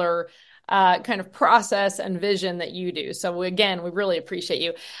similar kind of process and vision that you do. So again, we really appreciate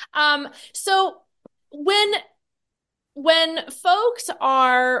you. So when folks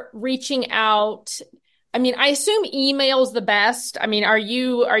are reaching out, I mean, I assume email's the best. I mean, are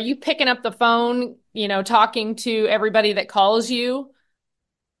you picking up the phone, talking to everybody that calls you?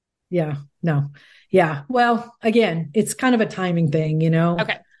 Yeah, no. Yeah. Well, again, it's kind of a timing thing,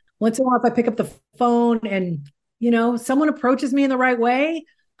 Okay. Once in a while, if I pick up the phone and, someone approaches me in the right way,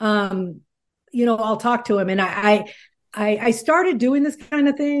 I'll talk to him. And I started doing this kind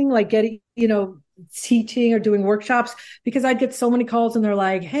of thing, like getting, teaching or doing workshops, because I'd get so many calls and they're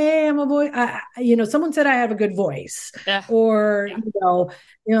like, hey, I'm a voice, someone said I have a good voice, or,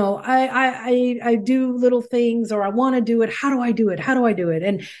 I do little things, or I want to do it. How do I do it? How do I do it?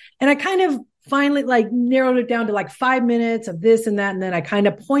 And I kind of finally like narrowed it down to like 5 minutes of this and that. And then I kind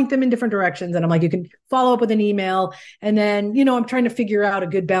of point them in different directions. And I'm like, you can follow up with an email. And then, I'm trying to figure out a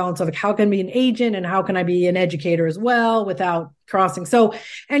good balance of like, how can I be an agent and how can I be an educator as well without crossing. So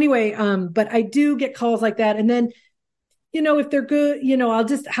anyway, but I do get calls like that. And then, if they're good, I'll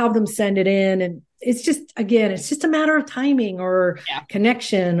just have them send it in. And it's just, again, it's just a matter of timing or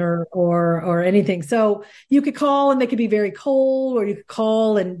connection or anything. So you could call and they could be very cold, or you could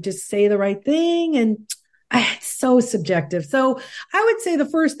call and just say the right thing. And it's so subjective. So I would say the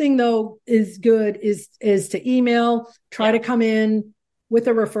first thing though is good is to email, try to come in with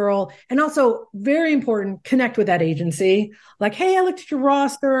a referral, and also very important, connect with that agency. Like, hey, I looked at your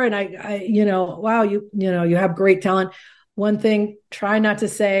roster and I wow, you have great talent. One thing, try not to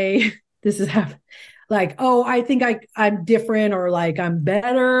say this is like, oh, I think I'm different, or like I'm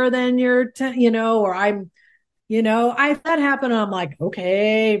better than your, or I'm, I've that happen. I'm like,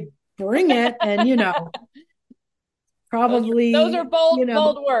 okay, bring it. And, probably those are bold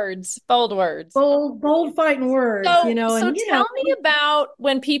words, bold fighting words, so and tell me about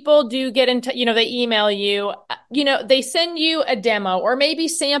when people do get into, they email you, they send you a demo or maybe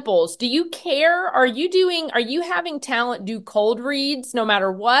samples. Do you care? Are you having talent do cold reads no matter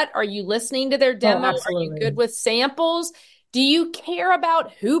what? Are you listening to their demo? Are you good with samples? Do you care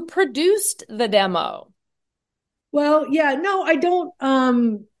about who produced the demo? Well, yeah, no, I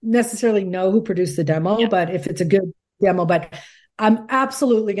don't necessarily know who produced the demo, but if it's a good demo, but I'm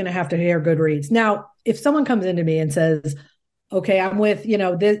absolutely going to have to hear good reads. Now, if someone comes into me and says, okay, I'm with,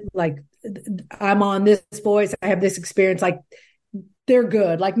 this, like, I'm on this voice, I have this experience, like, they're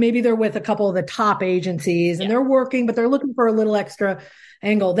good. Like maybe they're with a couple of the top agencies and they're working, but they're looking for a little extra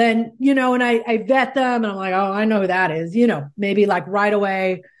angle. Then, and I vet them and I'm like, oh, I know who that is, maybe like right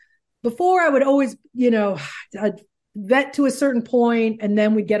away. Before I would always, I'd vet to a certain point and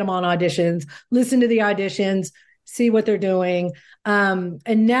then we'd get them on auditions, listen to the auditions, see what they're doing. And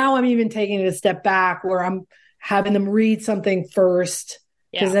now I'm even taking it a step back where I'm having them read something first,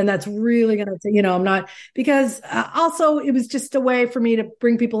 because then that's really going to, I'm not, because also it was just a way for me to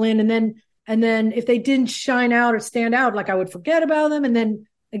bring people in. And then if they didn't shine out or stand out, like I would forget about them. And then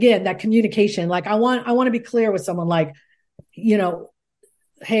again, that communication, like I want to be clear with someone, like,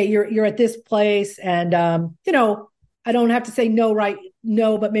 hey, you're at this place and, I don't have to say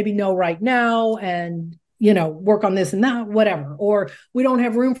no, but maybe no right now. And, work on this and that, whatever. Or we don't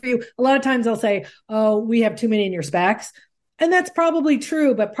have room for you. A lot of times I'll say, oh, we have too many in your specs. And that's probably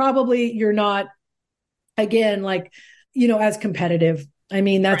true, but probably you're not, again, like as competitive. I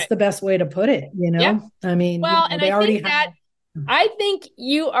mean, that's Right. the best way to put it, Yeah. I mean, Well, and they already I think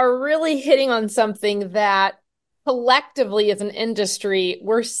you are really hitting on something that collectively as an industry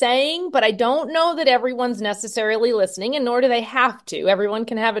we're saying, but I don't know that everyone's necessarily listening, and nor do they have to. Everyone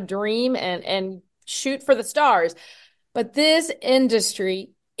can have a dream and shoot for the stars. But this industry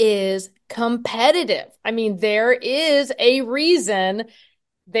is competitive. I mean, there is a reason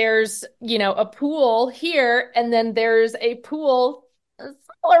there's, a pool here, and then there's a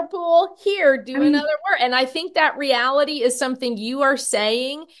smaller pool here, do another work. And I think that reality is something you are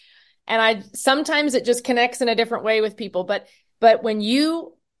saying. And sometimes it just connects in a different way with people. But when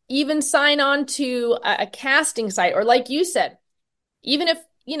you even sign on to a casting site, or like you said, even if,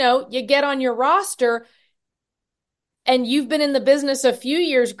 you get on your roster and you've been in the business a few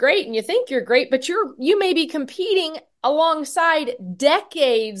years, great, and you think you're great, but you may be competing alongside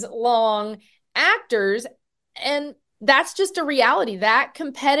decades long actors, and that's just a reality. That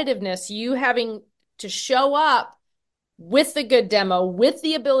competitiveness, you having to show up with the good demo, with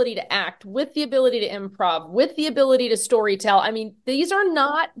the ability to act, with the ability to improv, with the ability to storytell. I mean, these are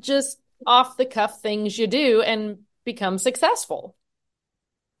not just off the cuff things you do and become successful.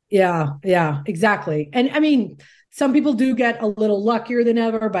 Yeah, exactly. And I mean, some people do get a little luckier than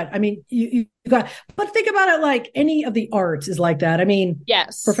ever, but I mean, but think about it like any of the arts is like that. I mean,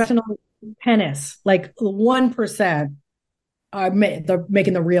 yes, professional tennis, like 1% they're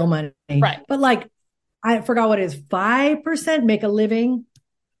making the real money. right. But like, I forgot what it is, 5% make a living.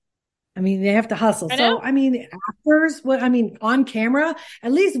 I mean, they have to hustle. So, I mean, actors, on camera,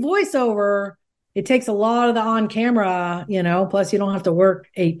 at least voiceover, it takes a lot of the on camera, plus you don't have to work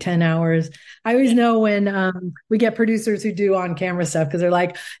 8-10 hours. I always know when we get producers who do on camera stuff because they're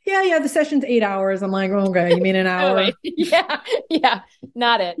like, yeah, the session's 8 hours. I'm like, okay, you mean an hour? Yeah,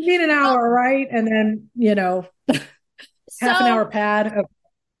 not it. You mean an hour, right? And then, half an hour pad.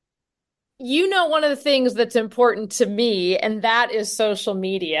 One of the things that's important to me, and that is social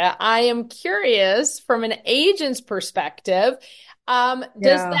media. I am curious from an agent's perspective.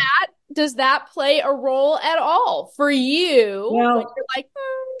 Does that play a role at all for you? Well, when you're like,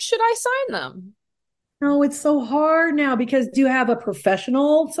 should I sign them? No, it's so hard now because do you have a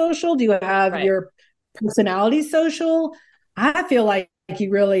professional social? Do you have your personality social? I feel like you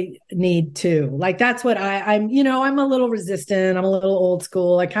really need to. Like that's what I'm a little resistant. I'm a little old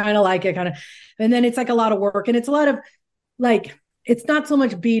school. I kind of like it and then it's like a lot of work and it's a lot of like it's not so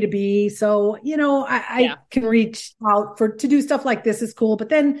much B2B. So, I can reach out to do stuff like this is cool. But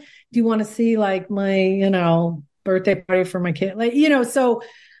then do you want to see like my, birthday party for my kid? Like, so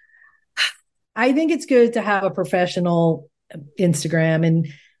I think it's good to have a professional Instagram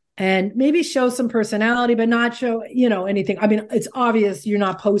and maybe show some personality, but not show, anything. I mean, it's obvious you're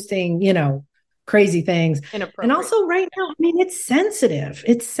not posting, crazy things. And also right now, I mean, it's sensitive.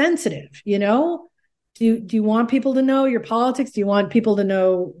 Do you want people to know your politics? Do you want people to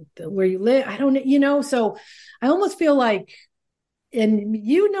know where you live? I don't, so I almost feel like, and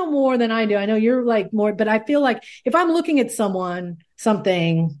more than I do. I know you're like more, but I feel like if I'm looking at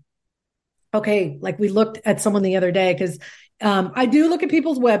something, okay, like we looked at someone the other day because I do look at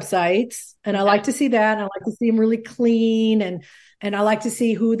people's websites and I like to see that. And I like to see them really clean and I like to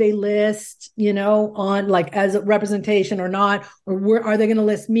see who they list, on like as a representation or not, or where are they going to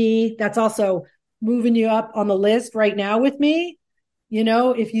list me? That's also moving you up on the list right now with me.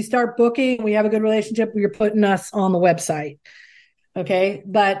 If you start booking, we have a good relationship, you're putting us on the website. Okay.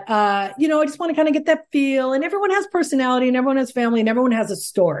 But, I just want to kind of get that feel, and everyone has personality and everyone has family and everyone has a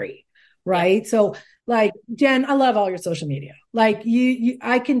story. Right. Yeah. So like, Jen, I love all your social media. Like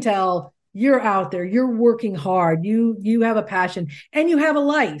I can tell you're out there, you're working hard. You have a passion and you have a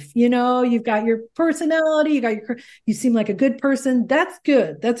life, you've got your personality, you seem like a good person. That's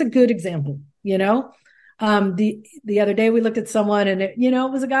good. That's a good example. The other day we looked at someone and it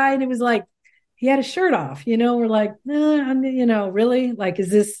was a guy and it was like, he had his shirt off, we're like, really? Like, is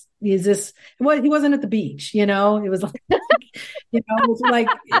this, well, he wasn't at the beach, it was like, it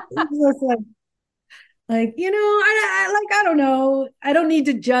was like, I don't know. I don't need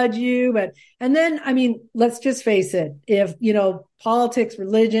to judge you, and then, I mean, let's just face it. If, politics,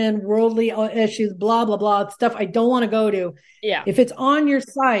 religion, worldly issues, blah, blah, blah, stuff I don't want to go to. Yeah. If it's on your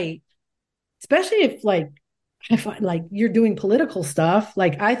site, especially if you're doing political stuff,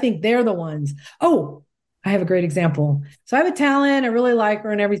 like I think they're the ones. Oh, I have a great example. So I have a talent. I really like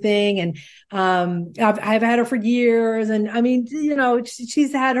her and everything. And I've had her for years. And I mean,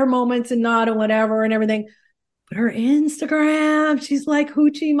 she's had her moments and not and whatever and everything. But her Instagram, she's like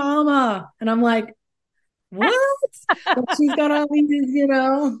hoochie mama. And I'm like, what? She's got all these,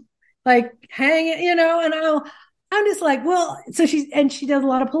 like hanging, and I'm just like, well, so she does a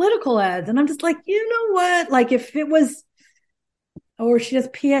lot of political ads. And I'm just like, you know what? Like if it was, or she does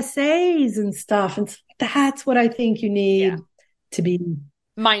PSAs and stuff. And that's what I think you need to be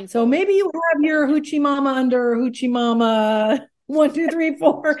mindful. So maybe you have your hoochie mama under hoochie mama 1, 2, 3,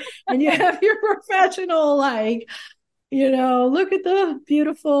 4, and you have your professional, like, look at the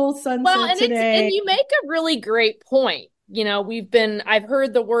beautiful sunset today. And you make a really great point. I've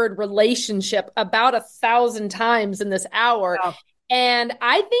heard the word relationship about 1,000 times in this hour. Wow. And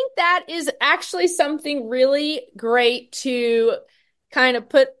I think that is actually something really great to kind of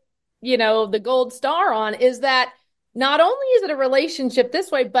put, the gold star on, is that not only is it a relationship this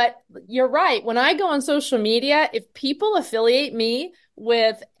way, but you're right. When I go on social media, if people affiliate me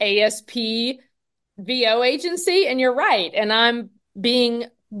with ASP VO agency, and you're right, and I'm being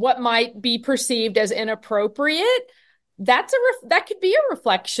what might be perceived as inappropriate, that could be a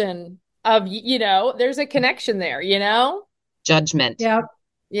reflection of, there's a connection there, Judgment. Yeah.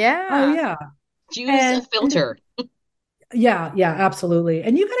 Yeah. Oh, yeah. Use a filter. Yeah, absolutely.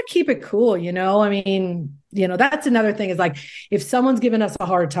 And you got to keep it cool, I mean, that's another thing is like, if someone's giving us a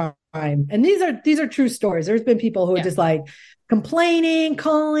hard time, and these are true stories. There's been people who are just like complaining,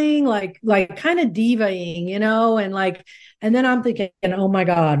 calling, like kind of divaing, and then I'm thinking, oh my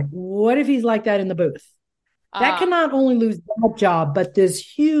God, what if he's like that in the booth? That can not only lose that job, but this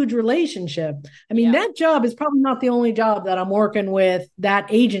huge relationship. I mean, that job is probably not the only job that I'm working with that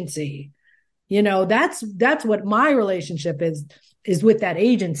agency. That's what my relationship is with that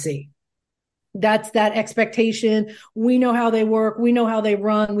agency. That's that expectation. We know how they work. We know how they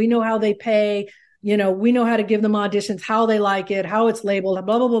run. We know how they pay. We know how to give them auditions, how they like it, how it's labeled,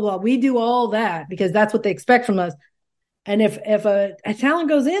 blah, blah, blah, blah. We do all that because that's what they expect from us. And if a talent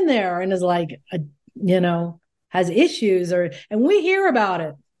goes in there and is like, has issues and we hear about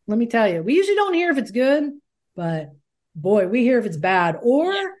it, let me tell you, we usually don't hear if it's good, but boy, we hear if it's bad.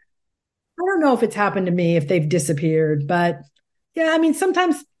 Or I don't know if it's happened to me, if they've disappeared, but yeah, I mean,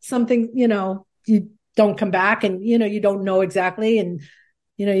 sometimes something, you don't come back and, you don't know exactly and,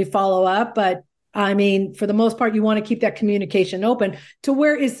 you follow up. But I mean, for the most part, you want to keep that communication open to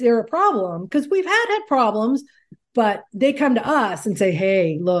where is there a problem? Because we've had problems, but they come to us and say,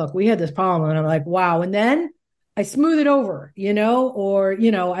 hey, look, we had this problem. And I'm like, wow. And then I smooth it over, or,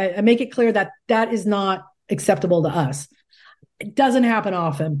 I make it clear that that is not acceptable to us. It doesn't happen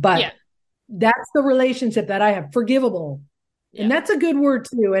often, but that's the relationship that I have, forgivable. Yeah. And that's a good word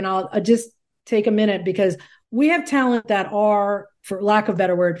too. And I'll just take a minute because we have talent that are, for lack of a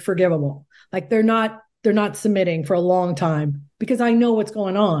better word, forgivable. Like they're not submitting for a long time because I know what's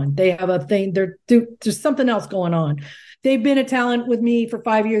going on. They have a thing. There's something else going on. They've been a talent with me for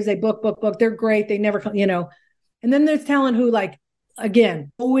 5 years. They book. They're great. They never, and then there's talent who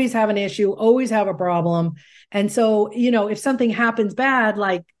again, always have an issue, always have a problem. And so, if something happens bad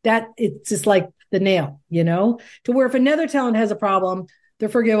like that, it's just like the nail, to where if another talent has a problem, they're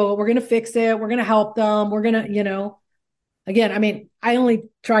forgivable. We're going to fix it. We're going to help them. We're going to, again, I mean, I only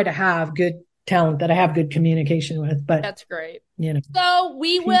try to have good talent that I have good communication with, but that's great. So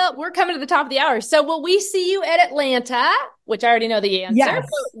we're coming to the top of the hour. So will we see you at Atlanta, which I already know the answer. Yes.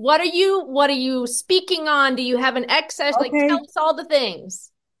 What are you speaking on? Do you have an excess? Okay. Like tell us all the things.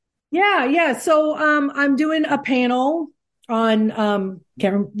 Yeah. So I'm doing a panel on on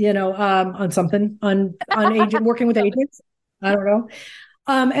something on agent working with agents. I don't know.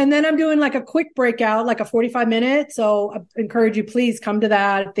 And then I'm doing like a quick breakout, like a 45-minute. So I encourage you, please come to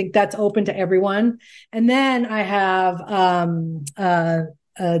that. I think that's open to everyone. And then I have a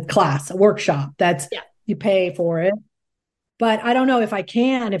class, a workshop that's you pay for it. But I don't know if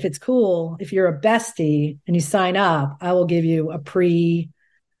it's cool, if you're a bestie and you sign up, I will give you a pre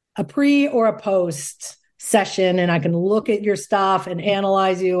or a post session and I can look at your stuff and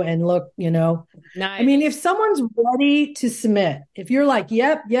analyze you and look, Nice. I mean, if someone's ready to submit, if you're like,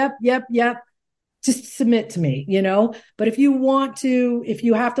 yep, just submit to me, but if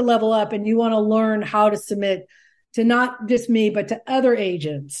you have to level up and you want to learn how to submit to not just me, but to other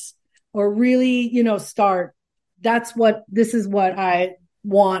agents or really, start, this is what I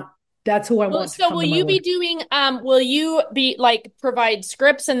want. That's who I want. So will you be doing, will you be like provide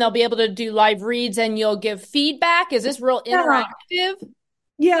scripts and they'll be able to do live reads and you'll give feedback? Is this real interactive?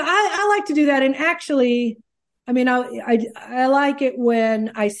 Yeah, I like to do that. And actually, I mean, I like it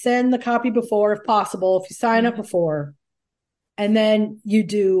when I send the copy before, if possible, if you sign up before, and then you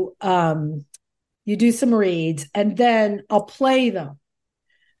do some reads and then I'll play them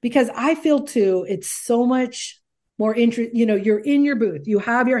because I feel too, it's so much more interest, you're in your booth, you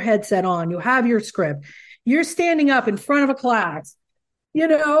have your headset on, you have your script, you're standing up in front of a class,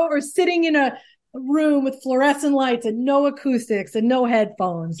 or sitting in a room with fluorescent lights and no acoustics and no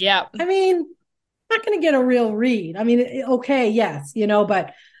headphones. Yeah. I mean, I'm not going to get a real read. I mean, okay, yes,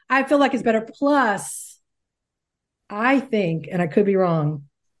 but I feel like it's better. Plus, I think, and I could be wrong,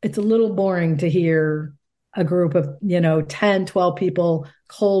 it's a little boring to hear a group of, 10, 12 people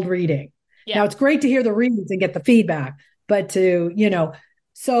cold reading. Yeah. Now, it's great to hear the reads and get the feedback, but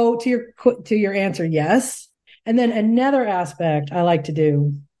so to your answer, yes. And then another aspect I like to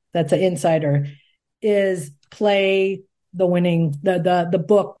do that's an insider is play the winning, the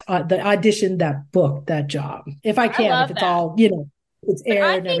book, the audition, that job. If I can, if it's all, it's aired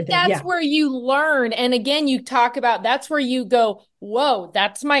I and think everything. that's where you learn. And again, you talk about that's where you go, whoa,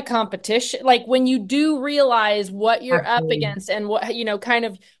 that's my competition. Like when you do realize what you're up against and what, kind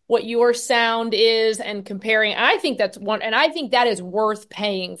of what your sound is and comparing. I think that's one, and I think that is worth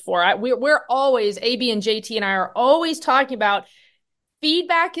paying for. We're always, AB and JT and I are always talking about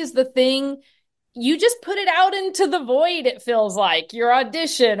feedback is the thing. You just put it out into the void, it feels like your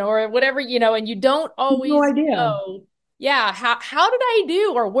audition or whatever, and you don't always know. Yeah, how did I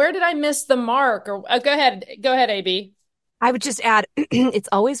do, or where did I miss the mark? Or go ahead, AB. I would just add, it's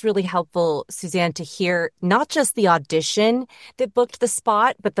always really helpful, Suzanne, to hear not just the audition that booked the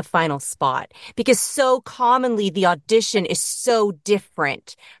spot, but the final spot, because so commonly the audition is so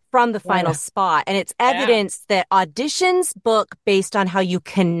different from the final spot. And it's evidence that auditions book based on how you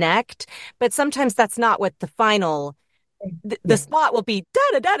connect, but sometimes that's not what the final, the spot will be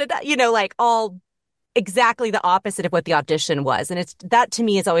da da da da da, like all exactly the opposite of what the audition was. And it's that to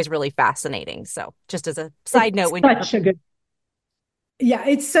me is always really fascinating. So just as a side note,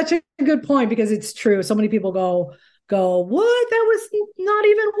 it's such a good point because it's true. So many people go, what? That was not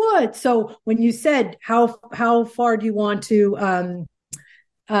even what. So when you said how far do you want to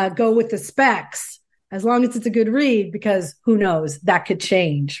go with the specs, as long as it's a good read, because who knows, that could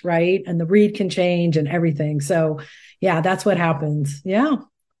change, right? And the read can change and everything. So yeah, that's what happens. Yeah.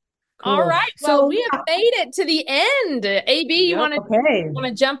 Cool. All right. Well, we have made it to the end. AB, you want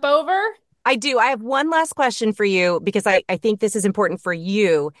to jump over? I do. I have one last question for you because I think this is important for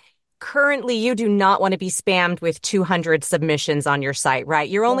you. Currently, you do not want to be spammed with 200 submissions on your site, right?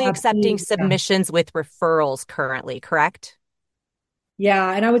 You're only accepting submissions with referrals currently, correct?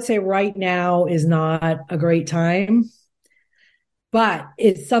 Yeah. And I would say right now is not a great time, but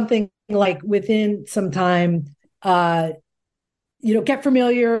it's something like within some time, get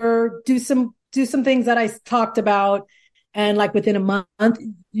familiar, do some things that I talked about. And like within a month,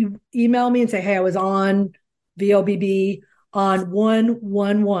 you email me and say, hey, I was on VOBB on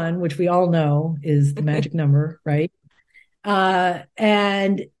 111, which we all know is the magic number, right? And,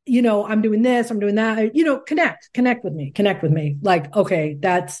 I'm doing this, I'm doing that, connect with me. Like, okay,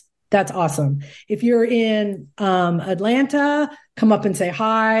 that's awesome. If you're in Atlanta, come up and say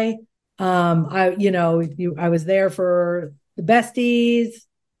hi. I was there for the besties.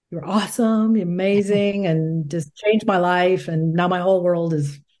 You're awesome, you're amazing, and just changed my life. And now my whole world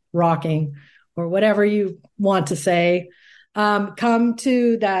is rocking, or whatever you want to say. Come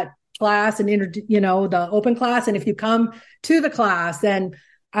to that class and the open class. And if you come to the class, then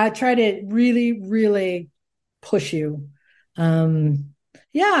I try to really, really push you. I'm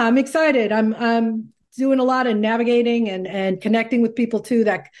excited. I'm doing a lot of navigating and connecting with people too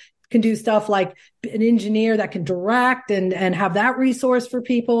that can do stuff like an engineer that can direct and have that resource for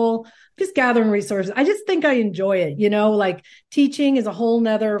people, just gathering resources. I just think I enjoy it, like teaching is a whole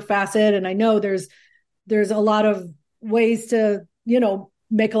nother facet. And I know there's a lot of ways to,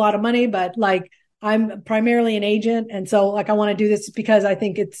 make a lot of money, but like I'm primarily an agent. And so like, I want to do this because I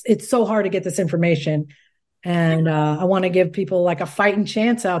think it's so hard to get this information. And I want to give people like a fighting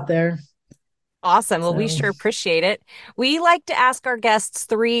chance out there. Awesome. Well, we sure appreciate it. We like to ask our guests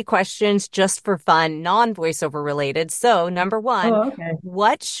 3 questions just for fun, non-voiceover related. So number 1,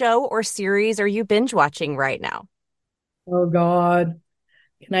 what show or series are you binge watching right now? Oh God.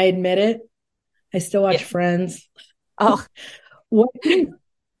 Can I admit it? I still watch Friends. Oh,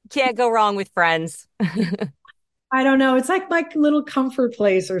 can't go wrong with Friends. I don't know. It's like my little comfort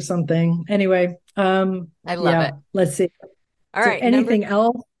place or something. Anyway, I love it. Let's see. All right. Anything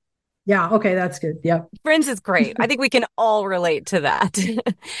else? Yeah. Okay. That's good. Yep. Friends is great. I think we can all relate to that.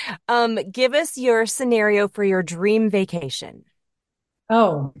 Give us your scenario for your dream vacation.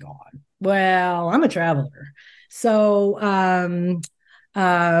 Oh God. Well, I'm a traveler. So,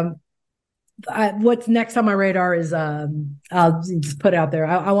 what's next on my radar is, I'll just put it out there.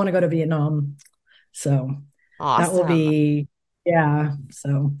 I want to go to Vietnam. So awesome. That will be,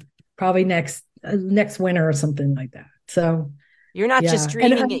 so probably next winter or something like that. So you're not just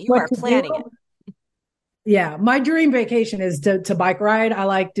dreaming it, you are planning it. Yeah. My dream vacation is to bike ride. I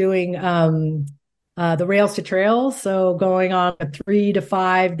like doing, the Rails to Trails. So going on a 3 to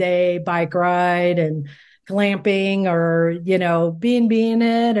 5 day bike ride and glamping or, being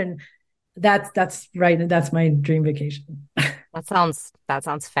it. And that's right. That's my dream vacation. That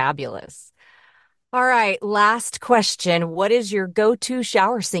sounds fabulous. All right, last question. What is your go-to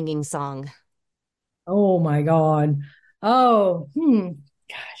shower singing song? Oh my God. Oh,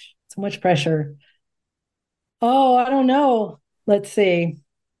 gosh, so much pressure. Oh, I don't know. Let's see.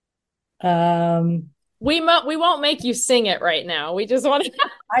 We won't make you sing it right now. We just want to.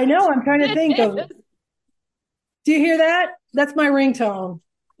 I know. I'm trying to think of. Do you hear that? That's my ringtone.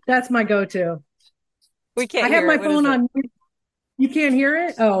 That's my go-to. We can't. I have my phone on. You can't hear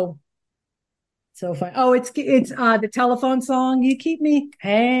it? Oh, so fun. Oh, it's the telephone song. You keep me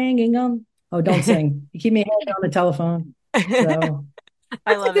hanging on. Oh, don't sing. You keep me hanging on the telephone. So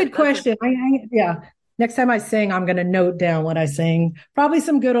that's a good question. Yeah. Next time I sing, I'm going to note down what I sing. Probably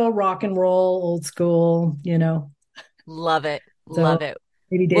some good old rock and roll, old school, Love it. So, love it.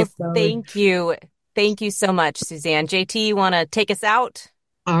 Well, thank you. Thank you so much, Suzanne. JT, you want to take us out?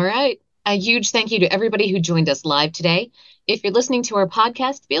 All right. A huge thank you to everybody who joined us live today. If you're listening to our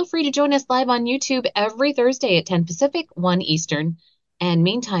podcast, feel free to join us live on YouTube every Thursday at 10 Pacific, 1 Eastern. And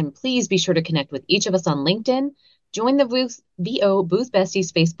meantime, please be sure to connect with each of us on LinkedIn, join the VO Booth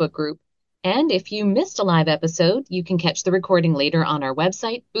Besties Facebook group. And if you missed a live episode, you can catch the recording later on our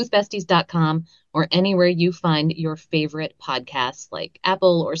website, boothbesties.com, or anywhere you find your favorite podcasts like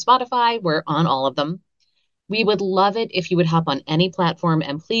Apple or Spotify. We're on all of them. We would love it if you would hop on any platform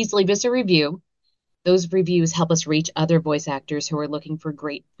and please leave us a review. Those reviews help us reach other voice actors who are looking for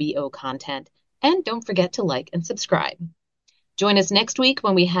great VO content. And don't forget to like and subscribe. Join us next week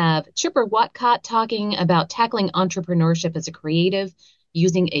when we have Chipper Watcott talking about tackling entrepreneurship as a creative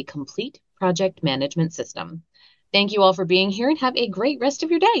using a complete project management system. Thank you all for being here and have a great rest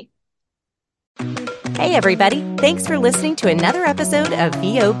of your day. Hey, everybody. Thanks for listening to another episode of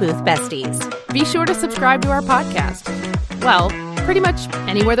VO Booth Besties. Be sure to subscribe to our podcast. Well, pretty much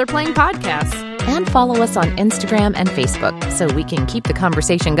anywhere they're playing podcasts. And follow us on Instagram and Facebook so we can keep the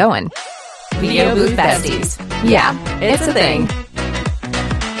conversation going. VO Booth Besties. Yeah, it's a thing.